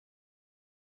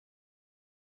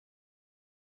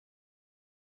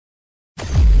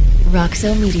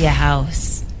Roxo Media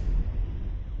House.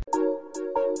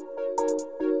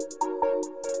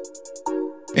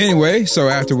 Anyway, so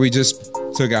after we just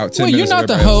took out 10 Wait, minutes you're not of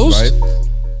the everybody's host. life-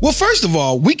 Well, first of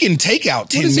all, we can take out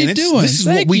 10 What is he minutes. doing? This is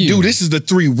what Thank we you. do. This is the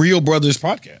Three Real Brothers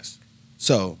podcast.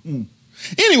 So,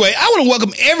 anyway, I want to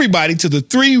welcome everybody to the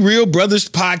Three Real Brothers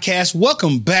podcast.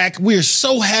 Welcome back. We're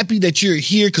so happy that you're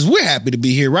here because we're happy to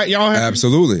be here, right? Y'all happy?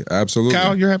 Absolutely.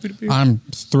 Kyle, you're happy to be here? I'm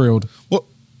thrilled. Well,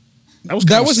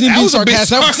 That wasn't even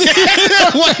sarcastic.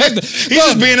 He's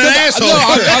just being an asshole. No,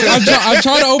 I'm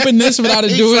trying to open this without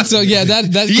it doing so. Yeah, that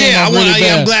came off really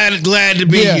bad. I'm glad to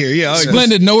be here. Yeah,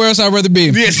 Splendid. Nowhere else I'd rather be.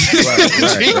 Yes.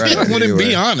 Right. I wouldn't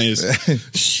be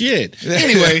honest. Shit.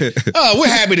 Anyway, we're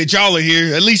happy that y'all are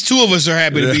here. At least two of us are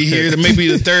happy to be here. Then maybe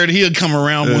the third, he'll come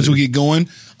around once we get going.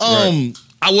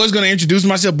 I was going to introduce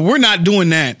myself, but we're not doing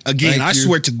that again. Thank I you.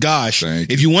 swear to gosh.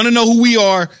 Thank If you want to know who we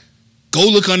are, go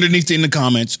look underneath in the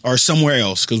comments or somewhere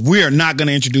else because we are not going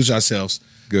to introduce ourselves.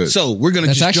 Good. So we're going to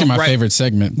That's just actually jump my right. favorite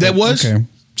segment. That but was? okay.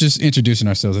 Just introducing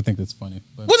ourselves. I think that's funny.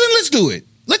 But. Well, then let's do it.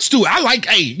 Let's do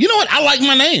it. You know what? I like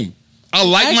my name. I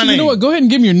like Actually, my name. you know what? Go ahead and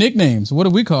give me your nicknames. What do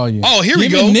we call you? Oh, here we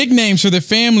Give go. me nicknames for their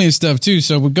family and stuff too.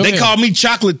 So we'll go. They ahead. call me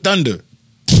Chocolate Thunder.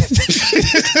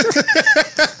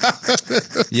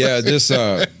 Yeah, this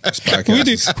podcast We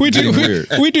do. is We do. getting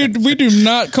weird. We do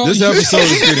not call This you. episode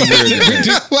is getting weird. Man.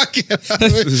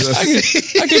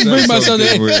 I can bring myself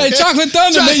there. Hey, Chocolate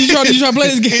Thunder, man, you try to play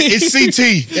this game. It's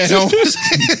CT at home.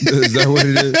 Is that what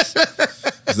it is?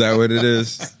 Is that what it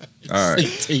is? All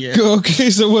right. Okay,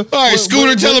 so what? All right,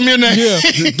 Scooter, tell him your name. Yeah.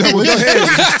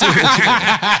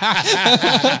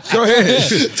 Go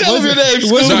ahead. Tell him your name,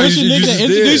 What's Scooter. your you nickname? just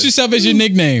Introduce did. yourself as your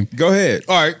nickname. Go ahead.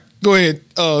 All right, go ahead.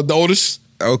 The oldest.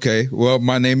 Okay. Well,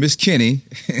 my name is Kenny.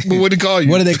 But what do they call you?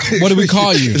 What do we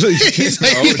call you? He's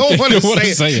like, he don't want to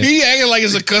say it. He acting like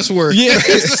it's a cuss word. Yeah.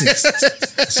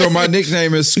 So my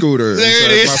nickname is Scooter. There so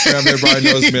it is. My family, everybody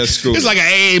knows me as Scooter. It's like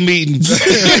an AA meeting.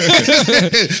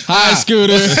 Hi,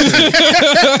 Scooter.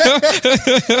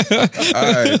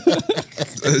 All right.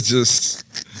 It's just.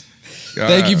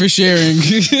 Thank you for sharing.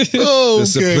 Oh, The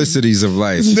simplicities of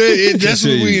life. That's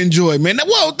what we enjoy, man.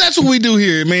 Well, that's what we do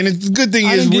here, man. The good thing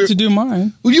I is didn't get to do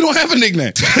mine. well, you don't have a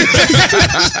nickname.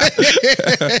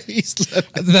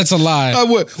 That's a lie.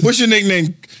 What's your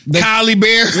nickname? Kylie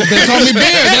Bear. They call me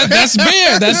Bear. That's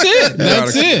Bear. That's it.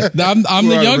 That's it. I'm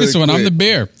the Right, youngest really one. I'm quick. the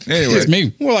Bear. Anyway. It's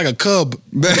me. More like a cub.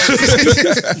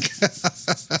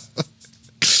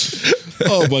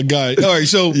 Oh my God! All right,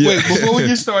 so wait before we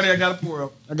get started, I gotta pour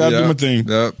up. I gotta do my thing.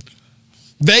 Yep.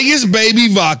 Vegas Baby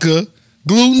Vodka,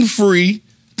 gluten free.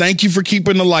 Thank you for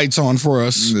keeping the lights on for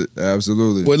us.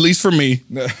 Absolutely. Well, at least for me.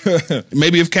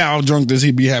 Maybe if Kyle drunk this,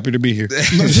 he'd be happy to be here.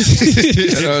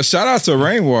 Shout out to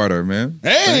Rainwater, man.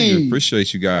 Hey! Thank you.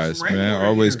 Appreciate you guys, man. Rainwater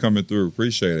Always here. coming through.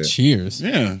 Appreciate it. Cheers.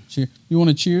 Yeah. You want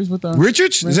to cheers with our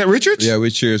Richards? Is that Richards? Yeah,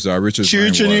 we cheers to our Richards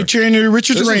Cheers to Rainwater.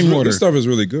 Richards Rainwater. This stuff is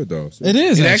really good, though. So. It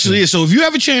is. It actually is. So if you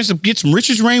have a chance to get some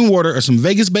Richards Rainwater or some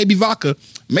Vegas Baby Vodka,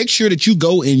 make sure that you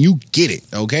go and you get it,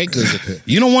 okay? Because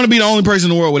you don't want to be the only person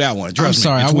in the world without one. Trust I'm me.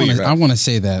 sorry. It's weird. I want to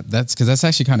say that. That's because that's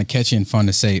actually kind of catchy and fun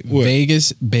to say. What?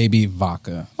 Vegas Baby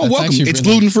Vodka. Oh, That's welcome. actually It's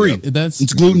really- gluten-free.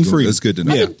 It's gluten-free. That's good to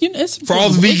know. Yeah. It's For all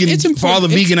the important. vegan- It's for all the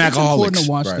important. vegan It's alcoholics. important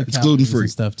to watch Right. the It's calories gluten-free.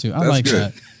 and stuff too. I That's like good.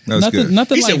 that. That's nothing, good.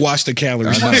 nothing He like said watch the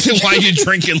calories. Why you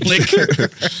drinking liquor?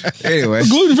 Anyway.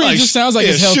 gluten free. Like, Just sounds like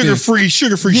it's healthy.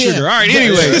 Sugar-free Yeah. sugar. All right,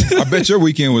 anyway. I bet your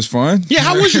weekend was fun. Yeah,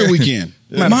 how was your weekend?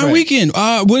 Matter of My fact. weekend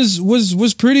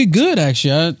was pretty good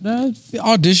actually.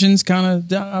 Auditions kind of.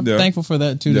 I'm Yeah. thankful for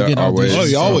that too. To Yeah, get always. auditions. Oh,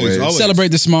 you always. Celebrate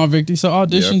the small victory. So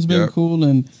auditions Yep, been yep. cool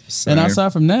and Same.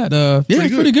 outside from that,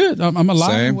 pretty good. I'm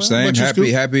alive. Same. But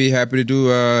you Happy to do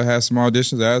have some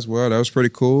auditions as well. That was pretty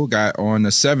cool. Got on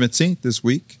the 17th this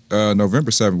week,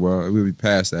 November 7th. Well, we'll be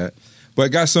past that,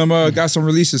 but got some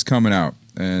releases coming out,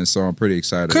 and so I'm pretty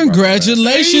excited.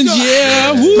 Congratulations! There you go.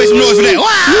 Yeah, Make woo. some noise for that.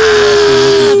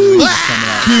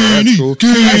 That's cool.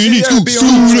 Actually, yeah, be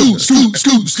on-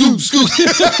 Scoop.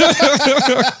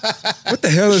 What the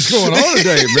hell is going on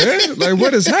today, man? Like,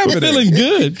 what is happening? Feeling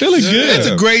good. It's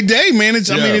a great day, man. I mean,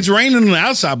 Yeah. it's raining on the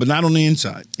outside, but not on the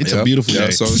inside. It's a Yep. beautiful Yeah,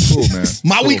 day. so it's cool, man.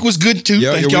 My Cool. week was good too.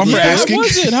 Yeah, Thank your y'all week for was good.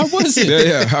 asking. How was it?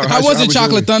 Yeah. How was it, your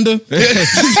Chocolate week? Thunder?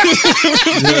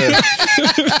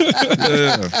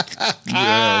 Yeah,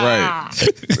 right.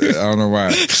 I don't know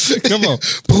why. Come on.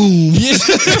 Boom.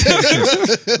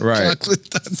 Right.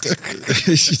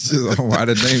 She's just, why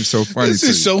the name's so funny This to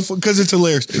is you. so fun because it's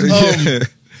hilarious. Yeah.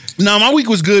 No, my week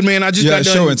was good, man. I just got a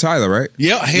done. show in Tyler, right?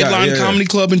 Yeah, Headline Comedy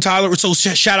Club in Tyler. So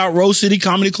shout out Rose City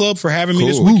Comedy Club for having me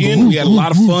this Cool. weekend. We had a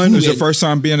lot of fun. It was your first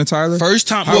time being in Tyler? First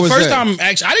time. How was first that? time.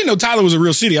 Actually, I didn't know Tyler was a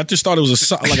real city. I just thought it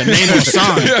was like a name on a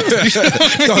sign.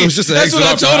 thought it was just an That's exit what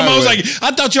I off the told him. I was highway. like,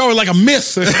 I thought y'all were like a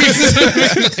myth.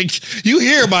 Like, you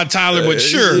hear about Tyler, but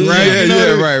sure, right? Yeah, You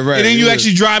know, right. And then you Yeah.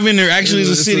 actually drive in there. Actually, there's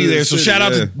a It's city a there. So city, shout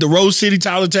out yeah. to the Rose City,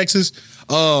 Tyler, Texas.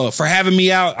 For having me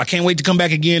out. I can't wait to come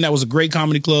back again. That was a great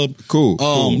comedy club. Cool.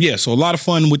 Yeah, so a lot of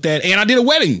fun with that. And I did a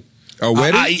wedding. A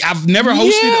wedding? I've never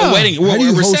hosted a wedding. How do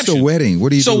you a host reception. a wedding? What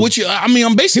do you So do? what you? I mean,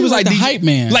 I'm basically He was like the DJ, hype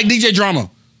man. like DJ Drama.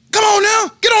 Come on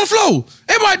now, get on the floor.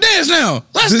 Everybody dance now.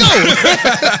 Let's go.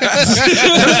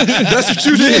 That's what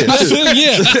you did.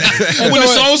 When the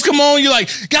songs come on, you're like,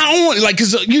 God, I want like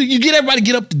because you get everybody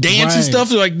get up to dance and Right.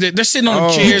 stuff. Like they're sitting on the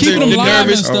Oh. chairs, You keep they're them live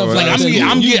nervous. and stuff Oh, Like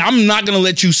right. I'm not gonna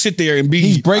let you sit there and be.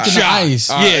 He's breaking the shy. ice.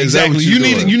 Yeah, Is that what exactly. you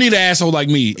doing? You need an asshole like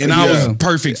me, and I Yeah. was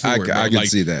perfect for I it. bro. can Like,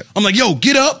 see that. I'm like, yo,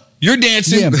 get up. You're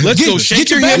dancing. Yeah. Let's Get- go. Shake get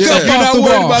your your hips back up. up You're off not the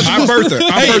worried wall. about I'm Bertha.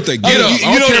 Get up. You I don't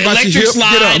know care the about electric your hip.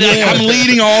 slide. Get up. I'm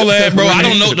leading all that, bro. I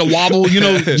don't know the wobble. You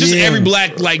know, just Yeah. every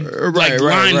black like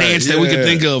line dance that we could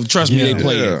think of. Trust me, they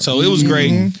played Yeah. it. So it was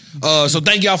great. So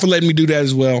thank y'all for letting me do that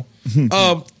as well.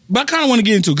 But I kind of want to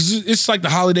get into it because it's like the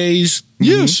holidays.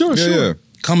 Yeah, sure. Yeah.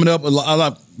 Coming up, a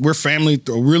lot. We're family,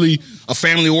 really a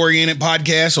family oriented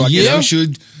podcast. So I guess Yeah. we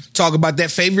should talk about that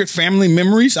favorite family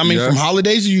memories. I mean, Yeah. from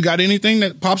holidays, you got anything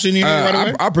that pops in your head right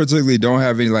away? I particularly don't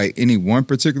have any one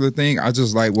particular thing. I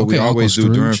just like what we Okay, always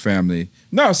Uncle do during Scrooge. family.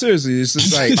 No, seriously, it's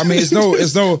just like it's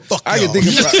no. I can think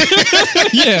about.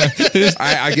 Yeah.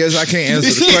 I guess I can't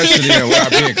answer the question then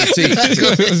without being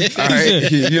critiqued. All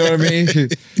right, you know what I mean.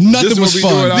 Nothing This is was what we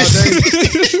fun. doing all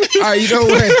day. All right, you know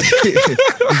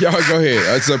what? Y'all go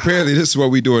ahead. So apparently, this is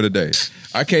what we doing today.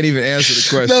 I can't even answer the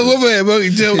question. No, my man, bro,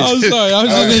 tell me. I'm sorry. I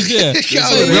was just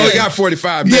We only got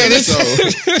 45 minutes, so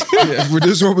this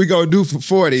is what we gonna do for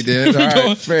 40. Then, all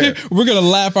right, fair. We're gonna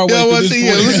laugh our way Yeah, through well, this. see,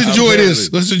 yeah, 40 let's minutes. enjoy Apparently.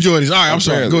 this. Let's enjoy this. All right, I'm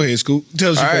sorry. Apparently. Go ahead, Scoop.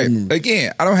 Tell us your All favorite right. memory.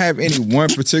 Again, I don't have any one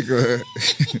particular.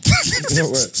 You know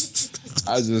what?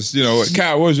 I just, you know what?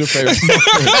 Kyle, what's your favorite?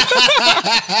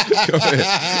 Go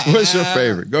ahead. What's your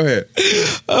favorite? Go ahead.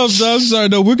 I'm sorry.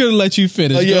 No, we're gonna let you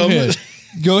finish. yeah, Go I'm- ahead.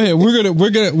 Go ahead. We're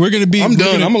gonna be. I'm we're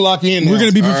done. Gonna, I'm gonna lock you in. We're now.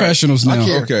 gonna be All right. professionals now.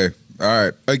 Okay. All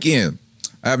right. Again,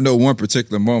 I have no one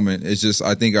particular moment. It's just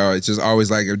I think it's just always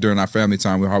like during our family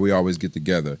time how we always get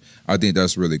together. I think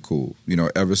that's really cool. You know,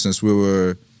 ever since we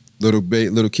were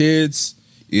little kids,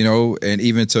 you know, and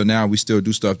even till now we still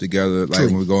do stuff together. Like True.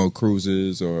 when we go on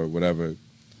cruises or whatever,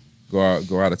 go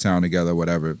out of town together,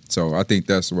 whatever. So I think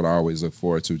that's what I always look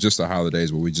forward to. Just the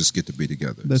holidays where we just get to be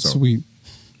together. That's so. sweet.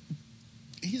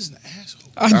 He's an asshole.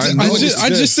 I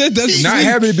just said that's Not sweet.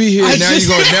 happy to be here. I Now just-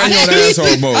 you're on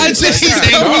asshole mode. I just Like,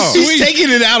 said no. that was He's sweet. taking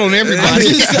it out on everybody.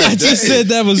 I just said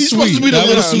that was He's sweet. supposed to be the That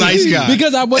little was nice sweet. guy.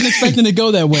 Because I wasn't expecting to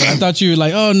go that way. I thought you were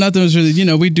like, oh, nothing was really,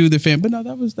 we do the fan. But no,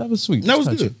 that was sweet. That was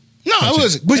Touching. good. No, it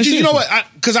wasn't. But That's you know it. what?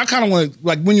 Because I kind of want to,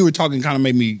 like, when you were talking, kind of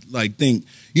made me, like, think,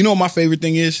 you know what my favorite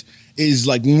thing is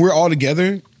like, when we're all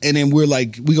together and then we're,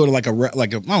 like, we go to, like, I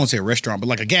don't want to say a restaurant, but,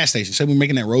 like, a gas station. Say we're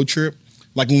making that road trip,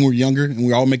 like, when we were younger and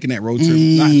we're all making that road trip.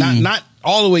 Not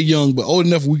all the way young, but old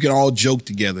enough we could all joke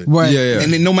together. Right. Yeah.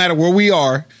 And then no matter where we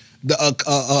are,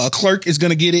 a clerk is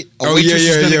gonna get it. A Oh, waitress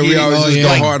is gonna We get always it. just yeah.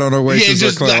 go hard on our waitresses. Yeah,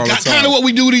 just or clerk all the like, time. kind of what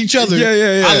we do to each other.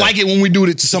 Yeah. I like it when we do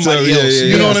it to somebody So, else.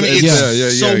 You know what I mean?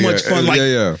 It's so much fun. Like,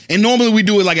 yeah. and normally we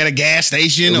do it like at a gas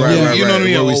station or Right, you know what I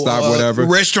mean? Where we Or stop, a whatever.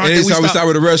 restaurant. that Anytime we stop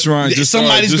with a restaurant, just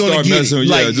somebody's start gonna get messing. it.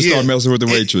 Yeah, Like, just start messing with the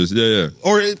waitress. Yeah.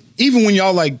 Or even when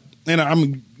y'all like,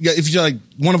 and if you're like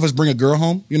one of us bring a girl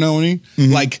home, you know what I mean?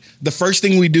 Mm-hmm. Like the first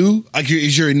thing we do, like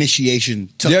is your initiation.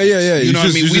 To, Yeah. You know what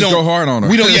I mean? You just go hard on her.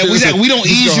 We don't. Yeah, exactly. We don't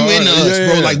Just ease go you hard. into us,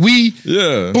 bro. Yeah. Like we,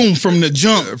 Yeah. boom from the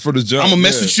jump. For the jump, I'm gonna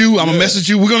mess yeah. with you. I'm gonna mess with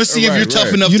you. We're gonna see if Right, you're tough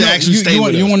right. enough to actually stay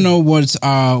with You us. want to know what's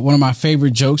one of my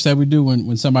favorite jokes that we do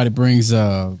when somebody brings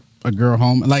a girl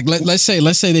home? Like let's say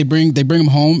they bring them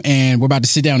home and we're about to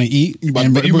sit down and eat. You about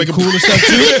and to- you we're make a- cool and stuff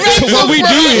too. So what we do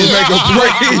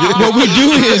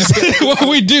is what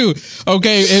we do.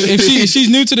 Okay, if she's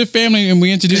new to the family and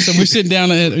we introduce her, we're sitting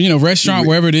down at restaurant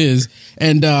wherever it is,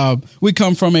 and we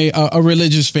come from a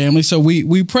religious family, so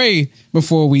we pray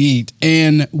before we eat.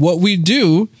 And what we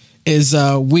do is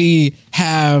we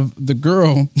have the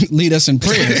girl lead us in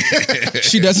prayer.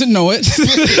 She doesn't know it.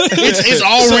 It's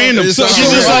all random. it's So all she's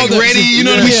just random. like ready. You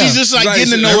know what I mean? Yeah. She's just like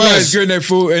getting to know everybody's us. getting their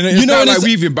food, and it's You know not what like it's-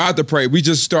 we even about to pray. We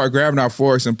just start grabbing our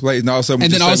forks and plates, and all of a sudden,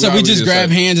 And then all of a sudden we just grab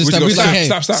hands and stuff. We like, hey,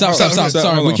 stop.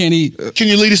 Sorry, we can't eat. Can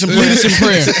you lead us in prayer? Lead us in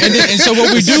prayer. And so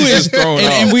what we do is, Just throw it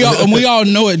and we all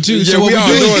know it too. Yeah, So what we all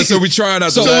do know is- it, so we try not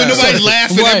to So So when laugh. nobody's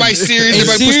laughing, Right. everybody's serious, It's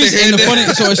everybody puts serious, their and head the down.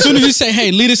 funny, so as soon as you say,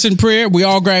 "Hey, lead us in prayer," we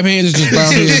all grab hands and just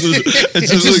bow heads. And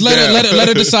just look down. let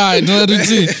her decide. Let her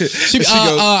see. She goes-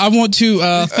 I want to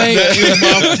thank. That is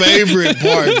my favorite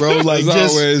part, bro. Like It's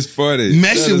just always funny.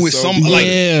 messing That is with so some, funny. like,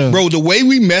 Yeah. bro, the way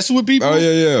we mess with people. Oh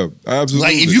yeah,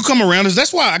 absolutely. Like if you come around us,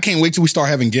 that's why I can't wait till we start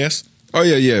having guests. oh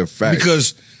yeah, fact.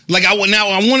 Because like I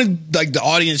wanted like the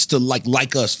audience to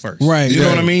like us first, Right. You know Yeah.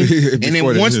 what I mean? And Before then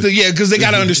they once do. because they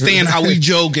got to understand how we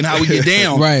joke and how we get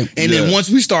down, Right. And then Yeah. once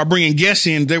we start bringing guests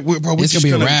in, we're It's just gonna be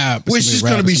a gonna wrap. It's We're gonna be just a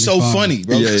wrap. gonna be It's so gonna be fun. funny,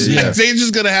 bro. Yeah. They're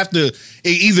just gonna have to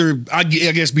either I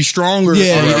guess be stronger,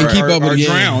 Yeah, and keep up or with it, yeah.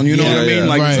 drown. You know Yeah, what I mean? yeah.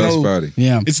 Like Right. That's no, funny.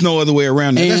 Yeah. it's no other way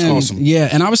around that. That's And, awesome. Yeah,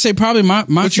 and I would say probably my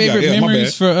What you got? favorite Yeah, my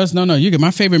memories bad. for us. No, you get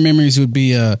my favorite memories would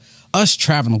be us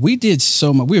traveling. We did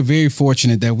so much. We were very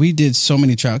fortunate that we did so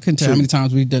many travel. I couldn't tell how many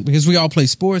times we did because we all play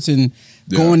sports and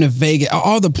going to Vegas,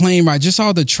 all the plane rides, just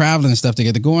all the traveling stuff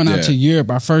together. Going out Yeah. to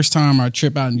Europe, our first time, our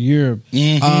trip out in Europe.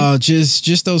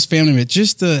 Just those family moments,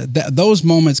 just those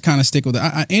moments kind of stick with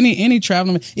it. Any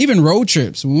traveling, even road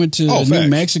trips. We went to Oh, New facts.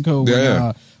 Mexico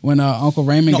Yeah. when Uncle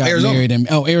Raymond got Arizona. married. And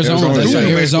Arizona, Arizona. that's right,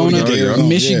 Yeah. Arizona, Yeah.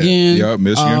 Michigan, Yeah,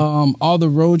 Michigan. all the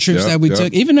road trips Yep, that we yep.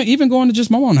 took, even going to just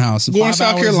my own house, Going to 5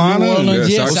 South hours, Carolina. New Orleans,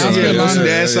 Yeah, South South Carolina. Carolina.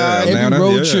 That side. Every Atlanta,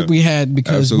 road yeah. trip we had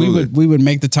because Absolutely. we would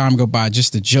make the time go by.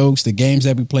 Just the jokes, the games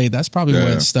that we played. That's probably Yeah.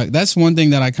 what stuck. That's one thing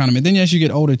that I kind of. And then as you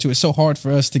get older too, it's so hard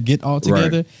for us to get all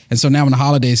together. Right. And so now when the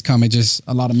holidays come, it just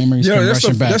a lot of memories come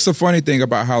rushing back. That's the funny thing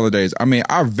about holidays. I mean,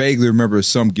 I vaguely remember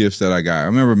some gifts that I got. I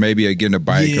remember maybe getting a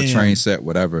bike, a Yeah. train set,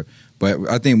 whatever. But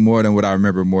I think more than what I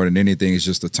remember more than anything is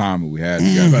just the time we had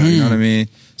together. You know what I mean?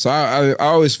 So I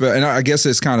always felt, and I guess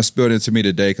it's kind of spilled into me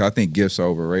today because I think gifts are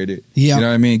overrated. Yeah. You know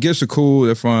what I mean? Gifts are cool,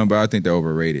 they're fun, but I think they're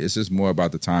overrated. It's just more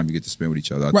about the time you get to spend with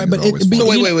each other. I Right, think but it's always it- fun.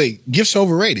 So wait. Gifts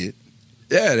overrated.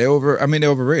 Yeah, they're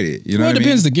overrated. You know Well, what it I mean?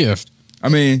 depends the gift. I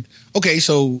mean, Okay,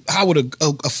 so how would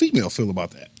a female feel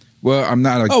about that? well, I'm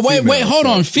not a Oh wait, female, hold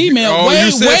so- on, female. Oh, wait,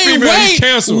 you said wait, female. wait, He's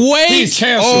canceled. wait. He's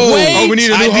canceled. Oh, we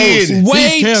need a I new host. did. Wait.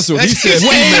 He's canceled. He said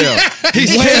Wait. female.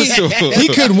 He's canceled. He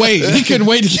could wait. He could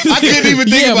wait. I couldn't even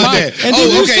think about that. And then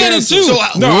you said it too. So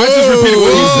No, I just repeated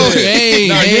what he Whoa. said. Hey,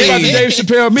 no, hey. you about to Dave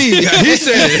Chappelle me. He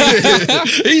said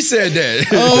it. He said that.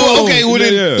 Oh, okay, well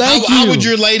then, Yeah. Thank how you. would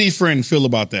your lady friend feel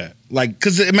about that? Like,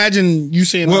 because imagine you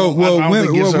saying, Well, I don't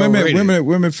think gifts are overrated.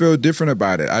 women feel different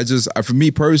about it. For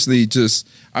me personally,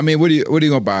 I mean, what are you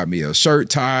gonna buy me? A shirt,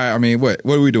 tie? I mean, what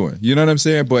are we doing? You know what I'm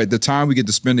saying? But the time we get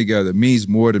to spend together means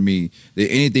more to me than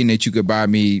anything that you could buy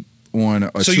me on a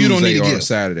So Tuesday you don't need a or a gift?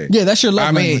 Saturday. Yeah, that's your love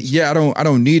I mean, language. yeah, I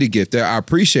don't need a gift. I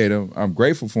appreciate them. I'm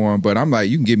grateful for them. But I'm like,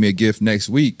 you can give me a gift next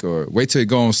week or wait till it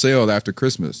go on sale after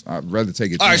Christmas. I'd rather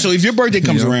take it. All right, then. so if your birthday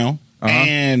comes You know? around Uh-huh.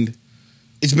 and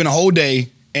it's been a whole day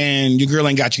and your girl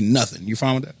ain't got you nothing, you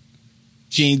fine with that?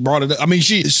 She ain't brought it up. I mean,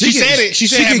 she said it. She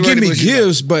said she happy can give birthday, me but she's like,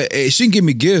 gifts, but she can give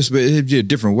me gifts, but it'd be a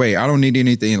different way. I don't need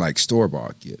anything like store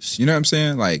bought gifts. You know what I'm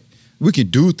saying? Like we can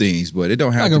do things, but it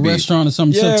don't have Like to a be restaurant or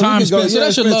something. Yeah, So time we can go- spent. So yeah,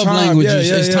 that's your spend love time. language. Yeah, It's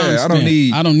yeah, time yeah. spent.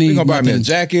 I don't need. You gonna buy me a nothing.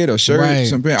 jacket or shirt Right. or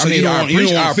something? So I mean, I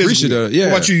appreciate physically. it. Yeah.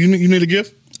 What about you? You need a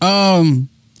gift?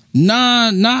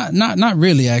 Nah, not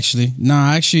really. Actually,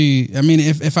 nah. Actually, I mean,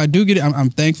 if I do get it, I'm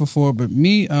thankful for it. But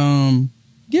me,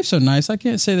 gifts are nice. I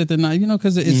can't say that they're not. You know,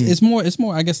 because it's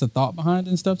more. I guess the thought behind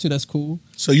it and stuff too. That's cool.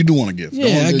 So you do want a gift?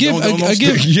 Yeah, a gift. A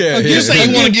gift. Yeah, a yeah. gift. Say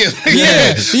you want a gift?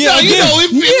 Yeah, No, you know,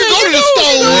 if you go to the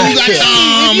store, you got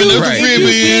Tom and Right. the If you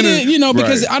ribbon. get it, you know,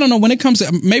 because Right. I don't know when it comes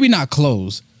to maybe not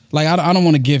clothes. Like I don't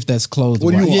want a gift that's clothes.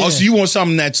 What do you want? Yeah. Oh, so you want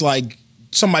something that's like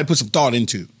somebody put some thought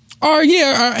into? Or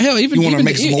hell, even You want to even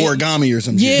make some origami or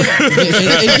something? Yeah,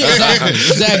 exactly.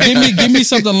 Zach, give me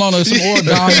something along those some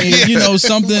origami. You know,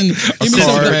 something. Give me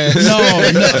card.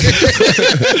 something.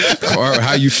 No. Or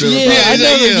how you feel Yeah, about I it. know.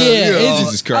 yeah. It's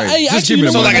Jesus Christ. Hey, Just actually, give me you the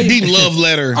know So what? like a money. deep love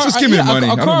letter. Just give me the money.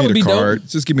 A I card don't would need be a dope. card.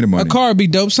 Just give me the money. A car would be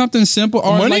dope. Something simple.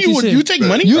 Or Money? like You take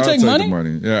money? You I'll take money? the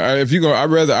money. Yeah, if you go, I'd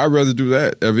rather do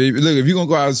that. If you're gonna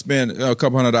go out and spend a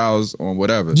couple $100 on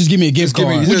whatever, Just give me a gift give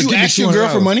me- card. just Would you give me ask your girl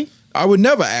for $200. money? I would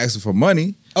never ask her for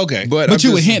money, Okay. but But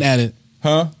you would hint at it.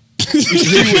 huh?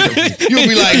 You'll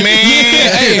be like,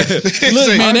 man, Hey,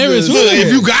 look, man, there is look,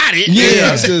 if you got it.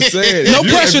 Yeah. I'm just saying. No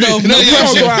pressure though. No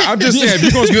pressure. I'm just saying. If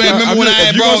you're gonna spend, remember when I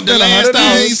had brought the last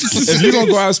 $100, if you're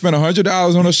gonna go out and spend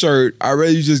 $100 on a shirt, I'd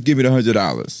rather you just give me the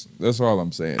 $100. That's all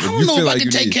I'm saying. I don't know if I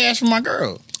can take cash from my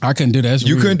girl. I couldn't do that. That's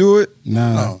You rude. couldn't do it.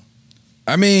 No.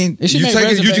 I mean, If she you made take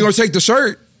it. You reservations- gonna take the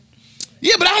shirt?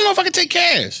 Yeah, but I don't know if I can take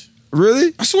cash.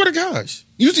 Really? I swear to gosh.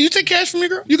 You take cash from your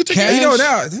girl? You can take Cash? cash. You know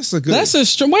now that's a good. That's a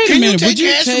str- wait a Can you minute. take Would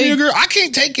you cash from your take? girl? I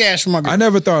can't take cash from my girl. I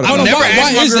never thought. I don't of know never why. asked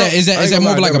Why my is girl. that? Is I that ain't more of gonna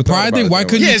lie, like I a never thought pride about thing? it Why that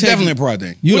couldn't Yeah, you it's take? definitely a pride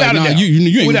thing. You like, Without a nah, doubt. you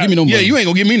ain't gonna Without- give me no money. Yeah, you ain't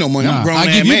gonna give me no money. I'm a Nah, grown I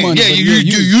man. give you man. money, Yeah, but you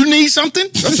you- do you need something?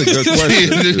 That's a good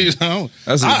question. You know?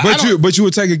 That's a, I but you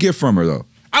would take a gift from her though.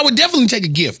 I would definitely take a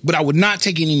gift, but I would not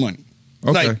take any money.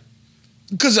 Okay.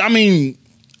 Because I mean,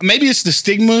 maybe it's the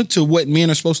stigma to what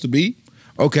men are supposed to be.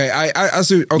 Okay, I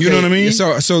see. Okay, You know what I mean? So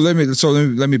let me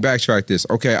backtrack this.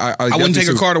 Okay, I wouldn't take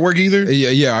a car to work either.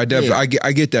 Yeah, I definitely Yeah.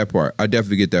 I get that part. I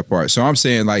definitely get that part. So I'm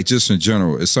saying like just in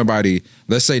general, if somebody,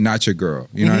 let's say not your girl,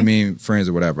 you know what I mean, friends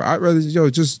or whatever, I'd rather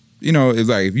just it's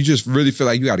like if you just really feel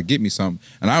like you got to get me something,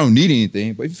 and I don't need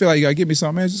anything, but if you feel like you got to get me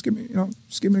something, man, just give me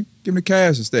the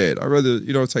cash instead. I'd rather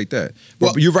take that.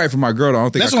 But Well, you're right for my girl. Though, I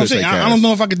don't think that's I what I'm could saying. take cash. I don't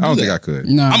know if I could do I don't that. think I could.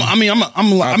 No. I mean,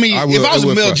 if I was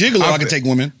a male gigolo, I could take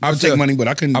women. I would take money, but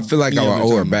I couldn't. I feel like I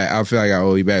would owe her back. I feel like I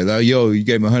owe you back. Like, yo, you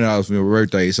gave me $100 for your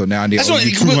birthday, so now I need to owe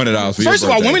you $200 for your birthday. First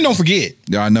of all, women don't forget.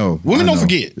 Yeah, I know. Women I don't know.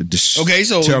 forget. Just Okay,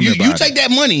 so tell me you about take it.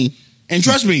 that money. And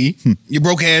trust me, you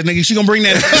broke ass nigga. She gonna bring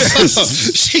that.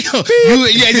 She gonna,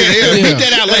 beat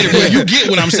that out later. But you get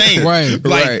what I'm saying, Right.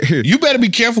 Like Right. you better be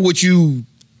careful what you.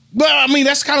 Well, I mean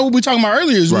that's kind of what we were talking about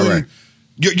earlier. Is Right, when right.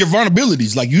 your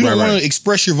vulnerabilities. Like you don't Right, want right. to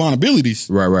express your vulnerabilities.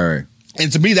 Right. And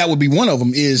to me, that would be one of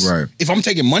them. Is Right. if I'm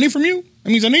taking money from you, that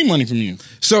means I need money from you.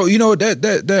 So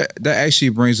that actually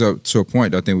brings up to a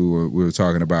point that I think we were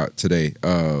talking about today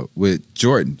with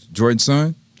Jordan's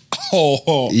son.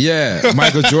 Oh, Yeah,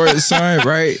 Michael Jordan's son,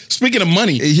 right? Speaking of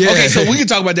money, Yeah. okay, so we can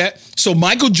talk about that. So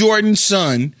Michael Jordan's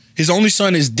son, his only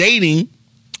son, is dating.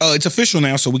 It's official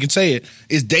now, so we can say it.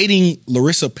 Is dating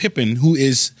Larissa Pippen, who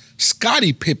is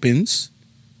Scottie Pippen's,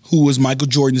 who was Michael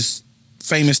Jordan's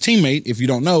famous teammate. If you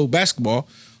don't know basketball,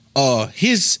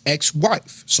 his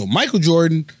ex-wife. So Michael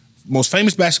Jordan, most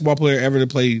famous basketball player ever to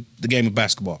play the game of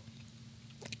basketball,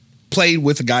 played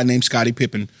with a guy named Scottie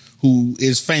Pippen, who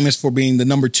is famous for being the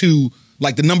number two,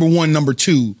 like the number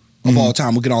two of all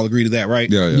time. We can all agree to that, right?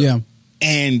 Yeah.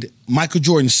 And Michael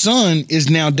Jordan's son is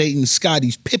now dating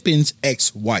Scottie Pippen's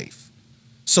ex-wife.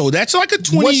 So that's like a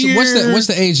 20-year... What's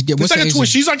the age? It's like a 20.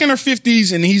 She's like in her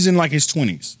 50s and he's in like his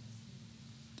 20s.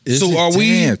 So are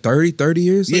we... 30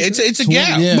 years? Yeah, it's a 20,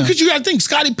 gap. yeah. Because you got to think,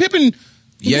 Scottie Pippen...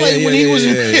 He Yeah, played yeah, when he yeah, was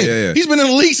yeah, yeah. He's been in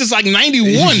the league since like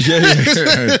 91.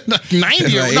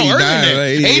 90 or no, earlier than that.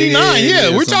 89,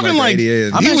 yeah. We're talking like he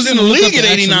was in the league at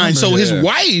 89. So his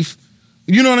wife,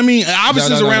 you know what I mean?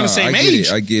 Obviously is around the same age.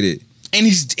 I get it.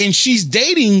 And she's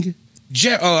dating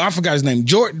I forgot his name.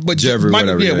 Jordan, but Jeffrey,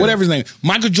 whatever his name.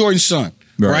 Michael Jordan's son,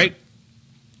 Right. right?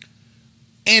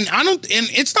 And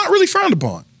it's not really frowned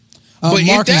upon. But if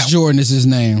Marcus Jordan is his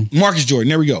name. Marcus Jordan,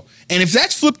 there we go. And if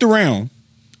that's flipped around,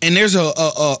 and there's a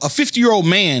 50-year-old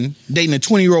man dating a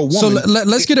 20-year-old So woman.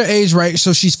 let's get her age right.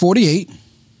 So she's 48.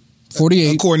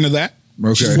 48. According to that.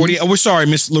 Okay. She's 40. Oh, we're sorry,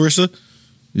 Miss Larissa.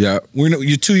 Yeah.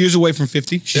 You're 2 years away from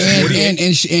 50. She's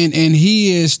 48. And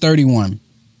he is 31.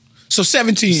 So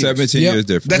 17 years. 17 Yep. years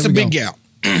different. That's a There we big gap.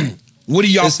 What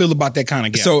do y'all feel about that kind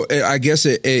of gap? So I guess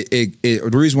the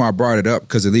reason why I brought it up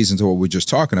because it leads into what we're just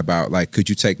talking about. Like, could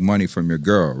you take money from your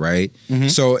girl, right? Mm-hmm.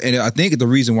 So, and I think the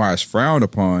reason why it's frowned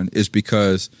upon is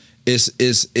because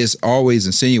it's always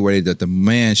insinuated that the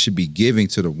man should be giving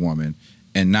to the woman,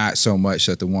 and not so much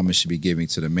that the woman should be giving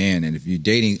to the man. And if you're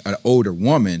dating an older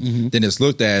woman, then it's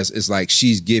looked at as like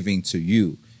she's giving to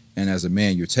you, and as a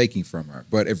man, you're taking from her.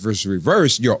 But if it's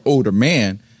reversed, your older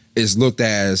man is looked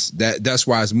as that. That's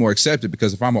why it's more accepted,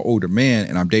 because if I'm an older man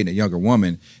and I'm dating a younger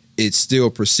woman, it's still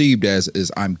perceived as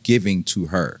I'm giving to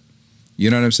her. You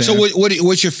know what I'm saying? So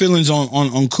what's your feelings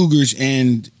on cougars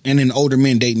and then older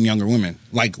men dating younger women?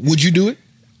 Like, would you do it?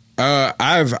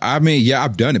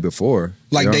 I've done it before.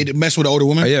 Like, you know? they mess with an older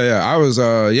woman? Yeah. I was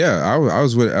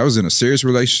in a serious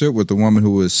relationship with a woman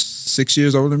who was 6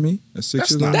 years older than me.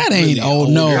 That ain't old,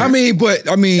 no. I mean,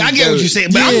 I get what you're saying,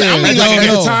 but Yeah, I mean,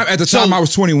 at the time I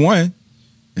was 21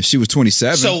 and she was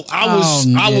 27. So I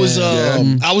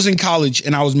was in college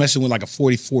and I was messing with like a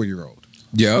 44-year-old.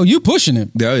 yeah. Oh, you pushing it.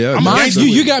 Yeah. Mine,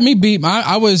 you got me beat.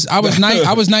 I was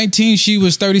 19. She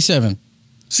was 37.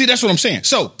 See, that's what I'm saying.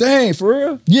 So, Dang, for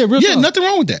real? Yeah, real talk. nothing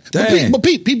wrong with that. Dang. But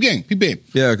peep game.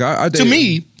 Yeah, I To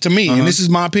me, and this is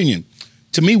my opinion,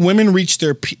 to me, women reach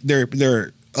their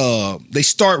they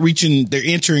start reaching, they're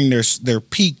entering their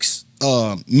peaks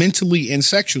mentally and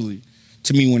sexually.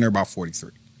 To me, when they're about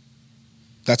 43.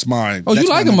 That's my. Oh, you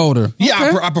like them older? Yeah,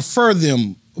 Okay. I prefer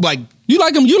them. Like You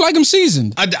like them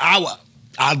seasoned.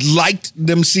 I liked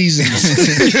them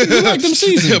seasons. You like them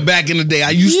seasoned. Back in the day, I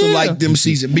used to like them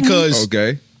seasons because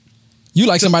Okay. You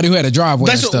like somebody who had a driveway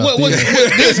that's and stuff.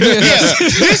 this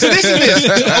and this.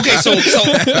 Okay, so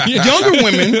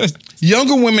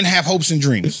younger women have hopes and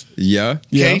dreams. Yeah.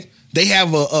 Yeah. Okay. They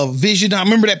have a vision. I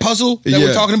remember that puzzle that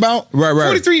we're talking about. Right.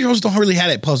 43-year-olds don't really have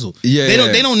that puzzle. Yeah,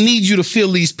 They don't need you to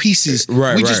fill these pieces.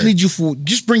 Right, We just need you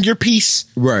just bring your piece.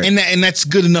 Right. And that's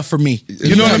good enough for me.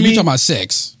 You know what I You mean? talking about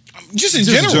sex? Just in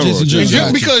Just in general. general. Just in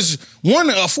general. Because a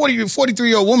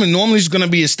 43-year-old woman normally is going to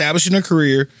be establishing her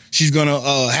career. She's going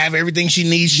to have everything she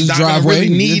needs. She's This not going to driveway,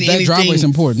 really need that driveway's anything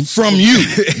important. from you.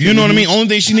 You know what I mean? Only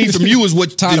thing she needs from you is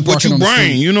what Tired of you parking on the bring.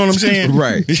 street. You know what I'm saying?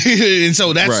 Right. And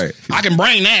so that's, Right. I can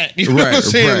bring that. You know what I'm Right,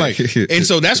 saying? right. Like, and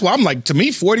so that's why I'm like, to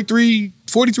me,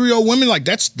 43-year-old women, like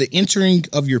that's the entering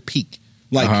of your peak.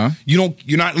 Like you're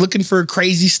not looking for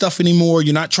crazy stuff anymore.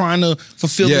 You're not trying to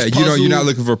fulfill this puzzle. You're not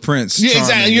looking for Prince. Yeah,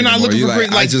 exactly. You're not looking for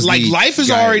Prince. Like life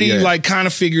is already like kind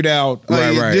of figured out.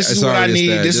 Like, Right. This is what I need.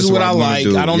 This is what I like.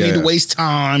 I don't need to waste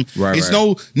time. Right, It's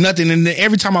right. nothing. And then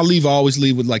every time I leave, I always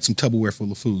leave with like some Tupperware full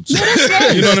of food. So, That's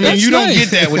nice. you know what I mean? That's You don't nice.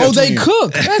 get that with Oh, a they 20.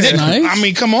 cook. That's nice. I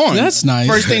mean, come on. That's nice.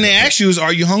 First thing they ask you is,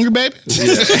 "Are you hungry, baby?"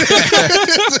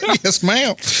 Yes,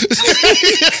 ma'am.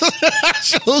 I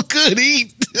sure could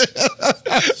eat.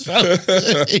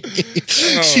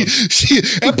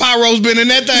 That pyro's been in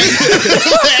that thing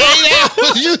 8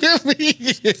 hours. You hear me?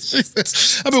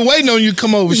 I've been waiting on you to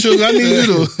come over, sugar. I need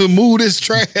you to move this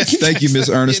trash. Thank you, Miss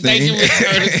Ernestine. Thank you, Miss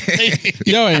Ernestine.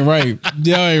 Y'all ain't right.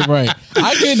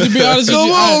 I can, to be honest with Come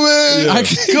you. on, man.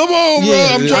 Come on, bro.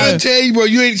 Yeah, I'm trying to tell you, bro.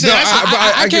 You ain't saying.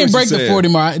 I get can't what break you're the saying. 40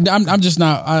 mark. I'm just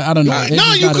not. I don't know. It's No,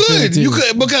 just you not a thing could. to- You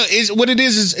could, because what it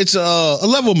is it's a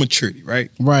level of maturity, right?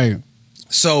 Right.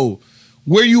 So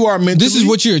where you are mentally, This is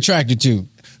what you're attracted to.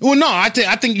 Well, no, I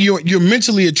think you're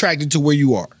mentally attracted to where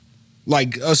you are.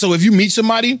 Like, so if you meet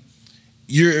somebody,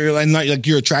 you're like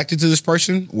you're attracted to this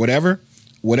person, whatever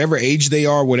age they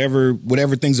are, whatever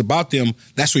things about them.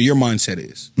 That's where your mindset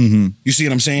is. Mm-hmm. You see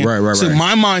what I'm saying? Right. So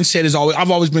my mindset is I've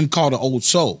always been called an old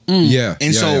soul. Yeah.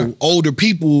 And so older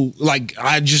people, like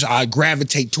I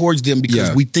gravitate towards them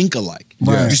because we think alike.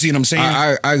 Right. You see what I'm saying?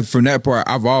 I from that part,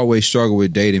 I've always struggled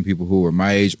with dating people who were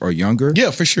my age or younger.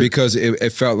 Yeah, for sure. Because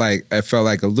it felt like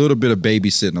a little bit of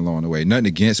babysitting along the way. Nothing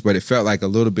against, but it felt like a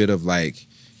little bit of like,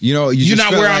 you know, You're just not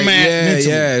felt where like, I'm at mentally.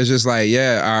 Yeah. It's just like,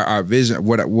 our vision,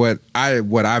 what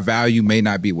I value may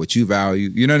not be what you value.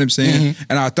 You know what I'm saying? Mm-hmm.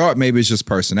 And I thought maybe it's just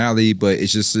personality, but it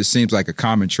seems like a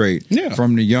common trait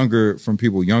from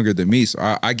people younger than me. So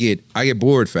I get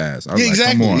bored fast. I was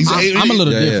exactly. Like, come on. I'm a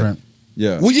little Yeah. different.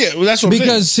 Yeah. Well, that's what I'm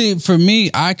Because see, for me,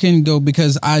 I can go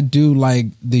because I do like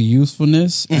the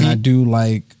youthfulness, and I do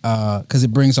like because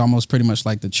it brings almost pretty much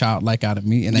like the childlike out of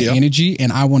me and the energy,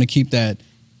 and I want to keep that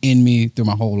in me through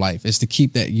my whole life. Is to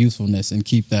keep that youthfulness and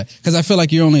keep that, because I feel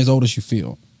like you're only as old as you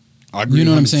feel. I agree. You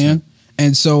know what I'm 100%. saying?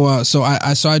 And so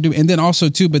I do, and then also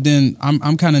too. But then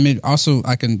I'm kind of also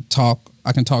I can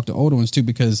talk to older ones too,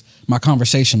 because my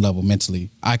conversation level mentally,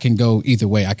 I can go either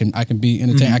way. I can be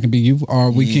entertaining, I can be you,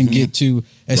 or we can get to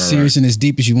as serious and as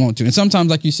deep as you want to. And sometimes,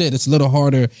 like you said, it's a little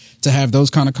harder to have those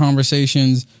kind of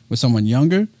conversations with someone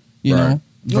younger, you know.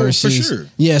 Versus, for sure.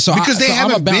 Yeah, so because they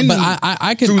haven't been but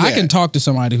I can talk to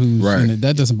somebody who's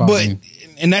that doesn't bother me.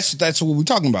 And that's what we're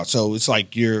talking about. So it's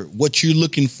like what you're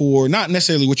looking for, not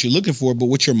necessarily what you're looking for, but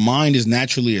what your mind is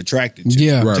naturally attracted to.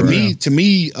 Yeah, to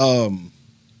me,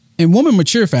 and women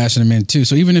mature faster than men too.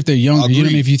 So even if they're younger, you know what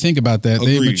I mean? If you think about that,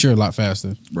 they Agreed. mature a lot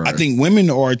faster. Right. I think women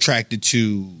are attracted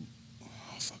to.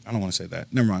 I don't want to say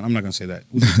that. Never mind. I'm not going to say that.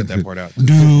 We can cut that part out.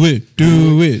 Do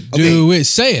it.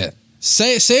 Say it.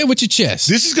 Say it with your chest.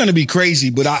 This is going to be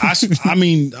crazy, but I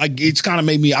mean, it's kind of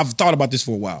made me. I've thought about this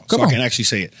for a while, Come so on. I can actually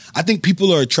say it. I think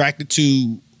people are attracted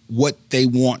to what they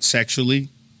want sexually.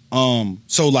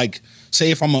 So like,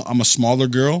 say if I'm a smaller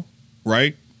girl,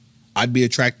 right? I'd be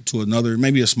attracted to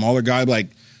maybe a smaller guy, I'm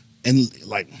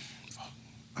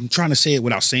trying to say it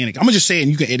without saying it. I'm gonna just say it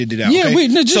and you can edit it out. Yeah, okay?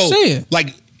 just say it.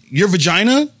 Like your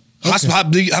vagina, how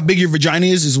big your vagina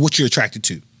is what you're attracted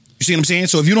to. You see what I'm saying?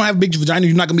 So if you don't have a big vagina,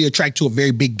 you're not gonna be attracted to a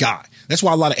very big guy. That's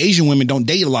why a lot of Asian women don't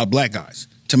date a lot of black guys,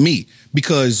 to me,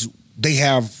 because they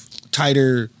have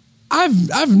tighter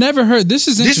I've never heard. This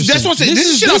is interesting. That's what I'm saying. This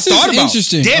is shit I've thought about.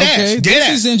 Interesting. Dead okay? ass. Dead this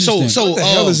ass. is interesting. So What the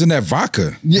hell is in that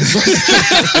vodka?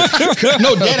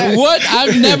 no, dead ass. What?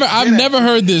 I've never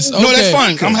heard this. Okay. No, that's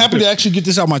fine. I'm happy to actually get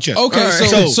this out my chest. Okay,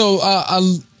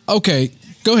 Right. Okay,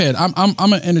 go ahead. I'm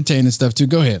gonna entertain and stuff too.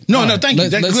 Go ahead. No, All no, right. thank you.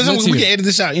 Let's We hear can it. edit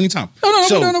this out anytime. No,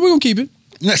 we're gonna keep it.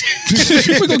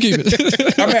 We're gonna keep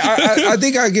it. I mean, I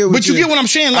think I get what But you get what I'm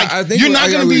saying. Like, I think you're not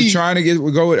going to be trying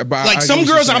to go with. But like some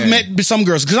girls I've met. Some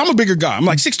girls, because I'm a bigger guy. I'm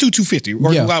like 6'2", 250.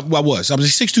 Or Yeah. I was. I was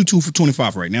 6'2",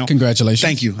 225 right now. Congratulations.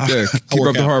 Thank you. Yeah, I keep work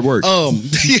up the out. hard work.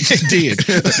 It did.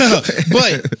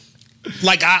 But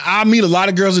like I meet a lot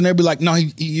of girls and they'll be like, no,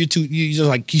 you're just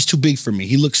like, he's too big for me.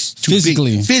 He looks too big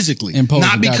physically, imposing.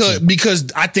 not Gotcha.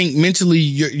 because I think mentally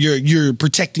you're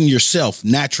protecting yourself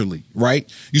naturally,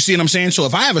 right? You see what I'm saying? So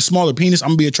if I have a smaller penis, I'm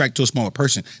gonna be attracted to a smaller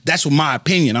person. That's what my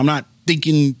opinion. I'm not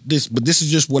thinking this, but this is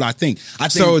just what I think. I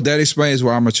think So that explains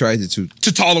why I'm attracted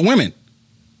to taller women.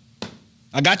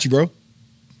 I got you, bro.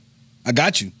 I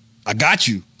got you.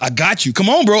 Come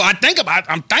on, bro. I'm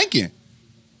thinking.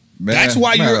 Man, That's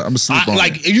why I'm asleep on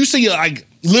like it. you see like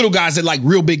little guys that like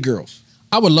real big girls.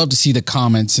 I would love to see the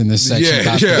comments in this section. Yeah,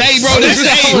 about yeah. this. Hey, bro,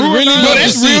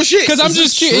 that's real shit. Because I'm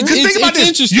just curious. Because think about this.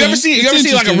 Interesting. You ever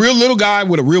see like a real little guy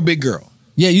with a real big girl?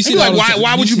 Yeah, you see. Like all the time.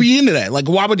 why would you be into that? Like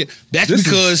why would you? That's This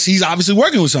because he's obviously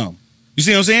working with something. You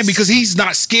see what I'm saying? Because he's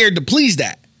not scared to please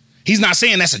that. He's not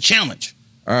saying that's a challenge.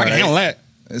 All I can right. handle that.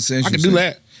 It's I interesting. can do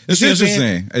that. It's You see what I'm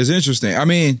saying? interesting. It's interesting. I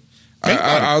mean, Think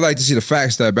about it. I would like to see the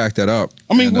facts that back that up.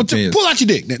 I mean, and opinions. pull out your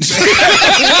dick then.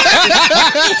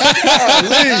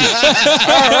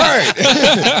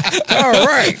 All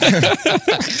right.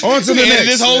 On to the next.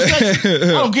 This whole section. I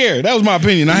don't care. That was my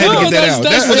opinion. I had to get that out.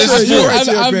 That's what this is your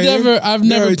for. opinion. I've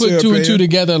never Your put two and opinion. two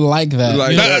together like that.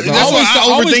 Like You know? that. That's why I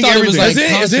always overthink thought it was everything.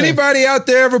 like Has concept. anybody out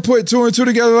there ever put two and two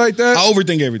together like that? I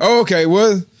overthink everything. Oh, okay.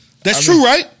 Well, That's true,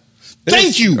 right?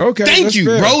 Thank you. Okay, Thank that's you,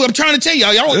 fair. bro. I'm trying to tell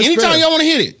y'all. That's Anytime fair. y'all want to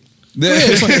hit it.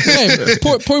 Hey,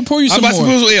 pour you some I'm about to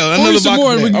more. put- yeah, Pour another you some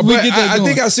more, and vodka we But get that I going.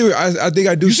 think I see. I think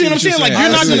I do. You see what I'm saying? Like, you're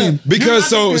not Honestly. gonna- because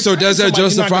you're not so gonna- does that somebody- you're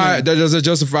not justify? gonna- Does it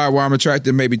justify why I'm attracted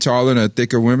to maybe taller and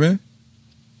thicker women?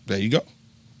 There you go.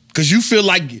 Because you feel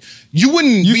like you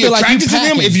wouldn't You be feel like you attracted to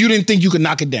them packing. if you didn't think you could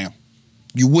knock it down.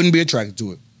 You wouldn't be attracted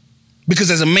to it.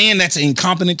 Because as a man, that's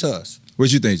incompetent to us.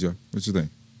 What you think, Joe? What you think?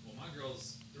 Well, my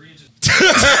girl's 3 inches.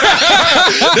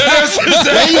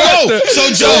 There you go.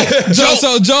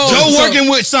 So Joe working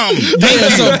with something.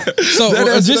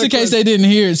 Just in case they didn't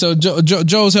hear it, so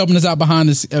Joe's helping us out behind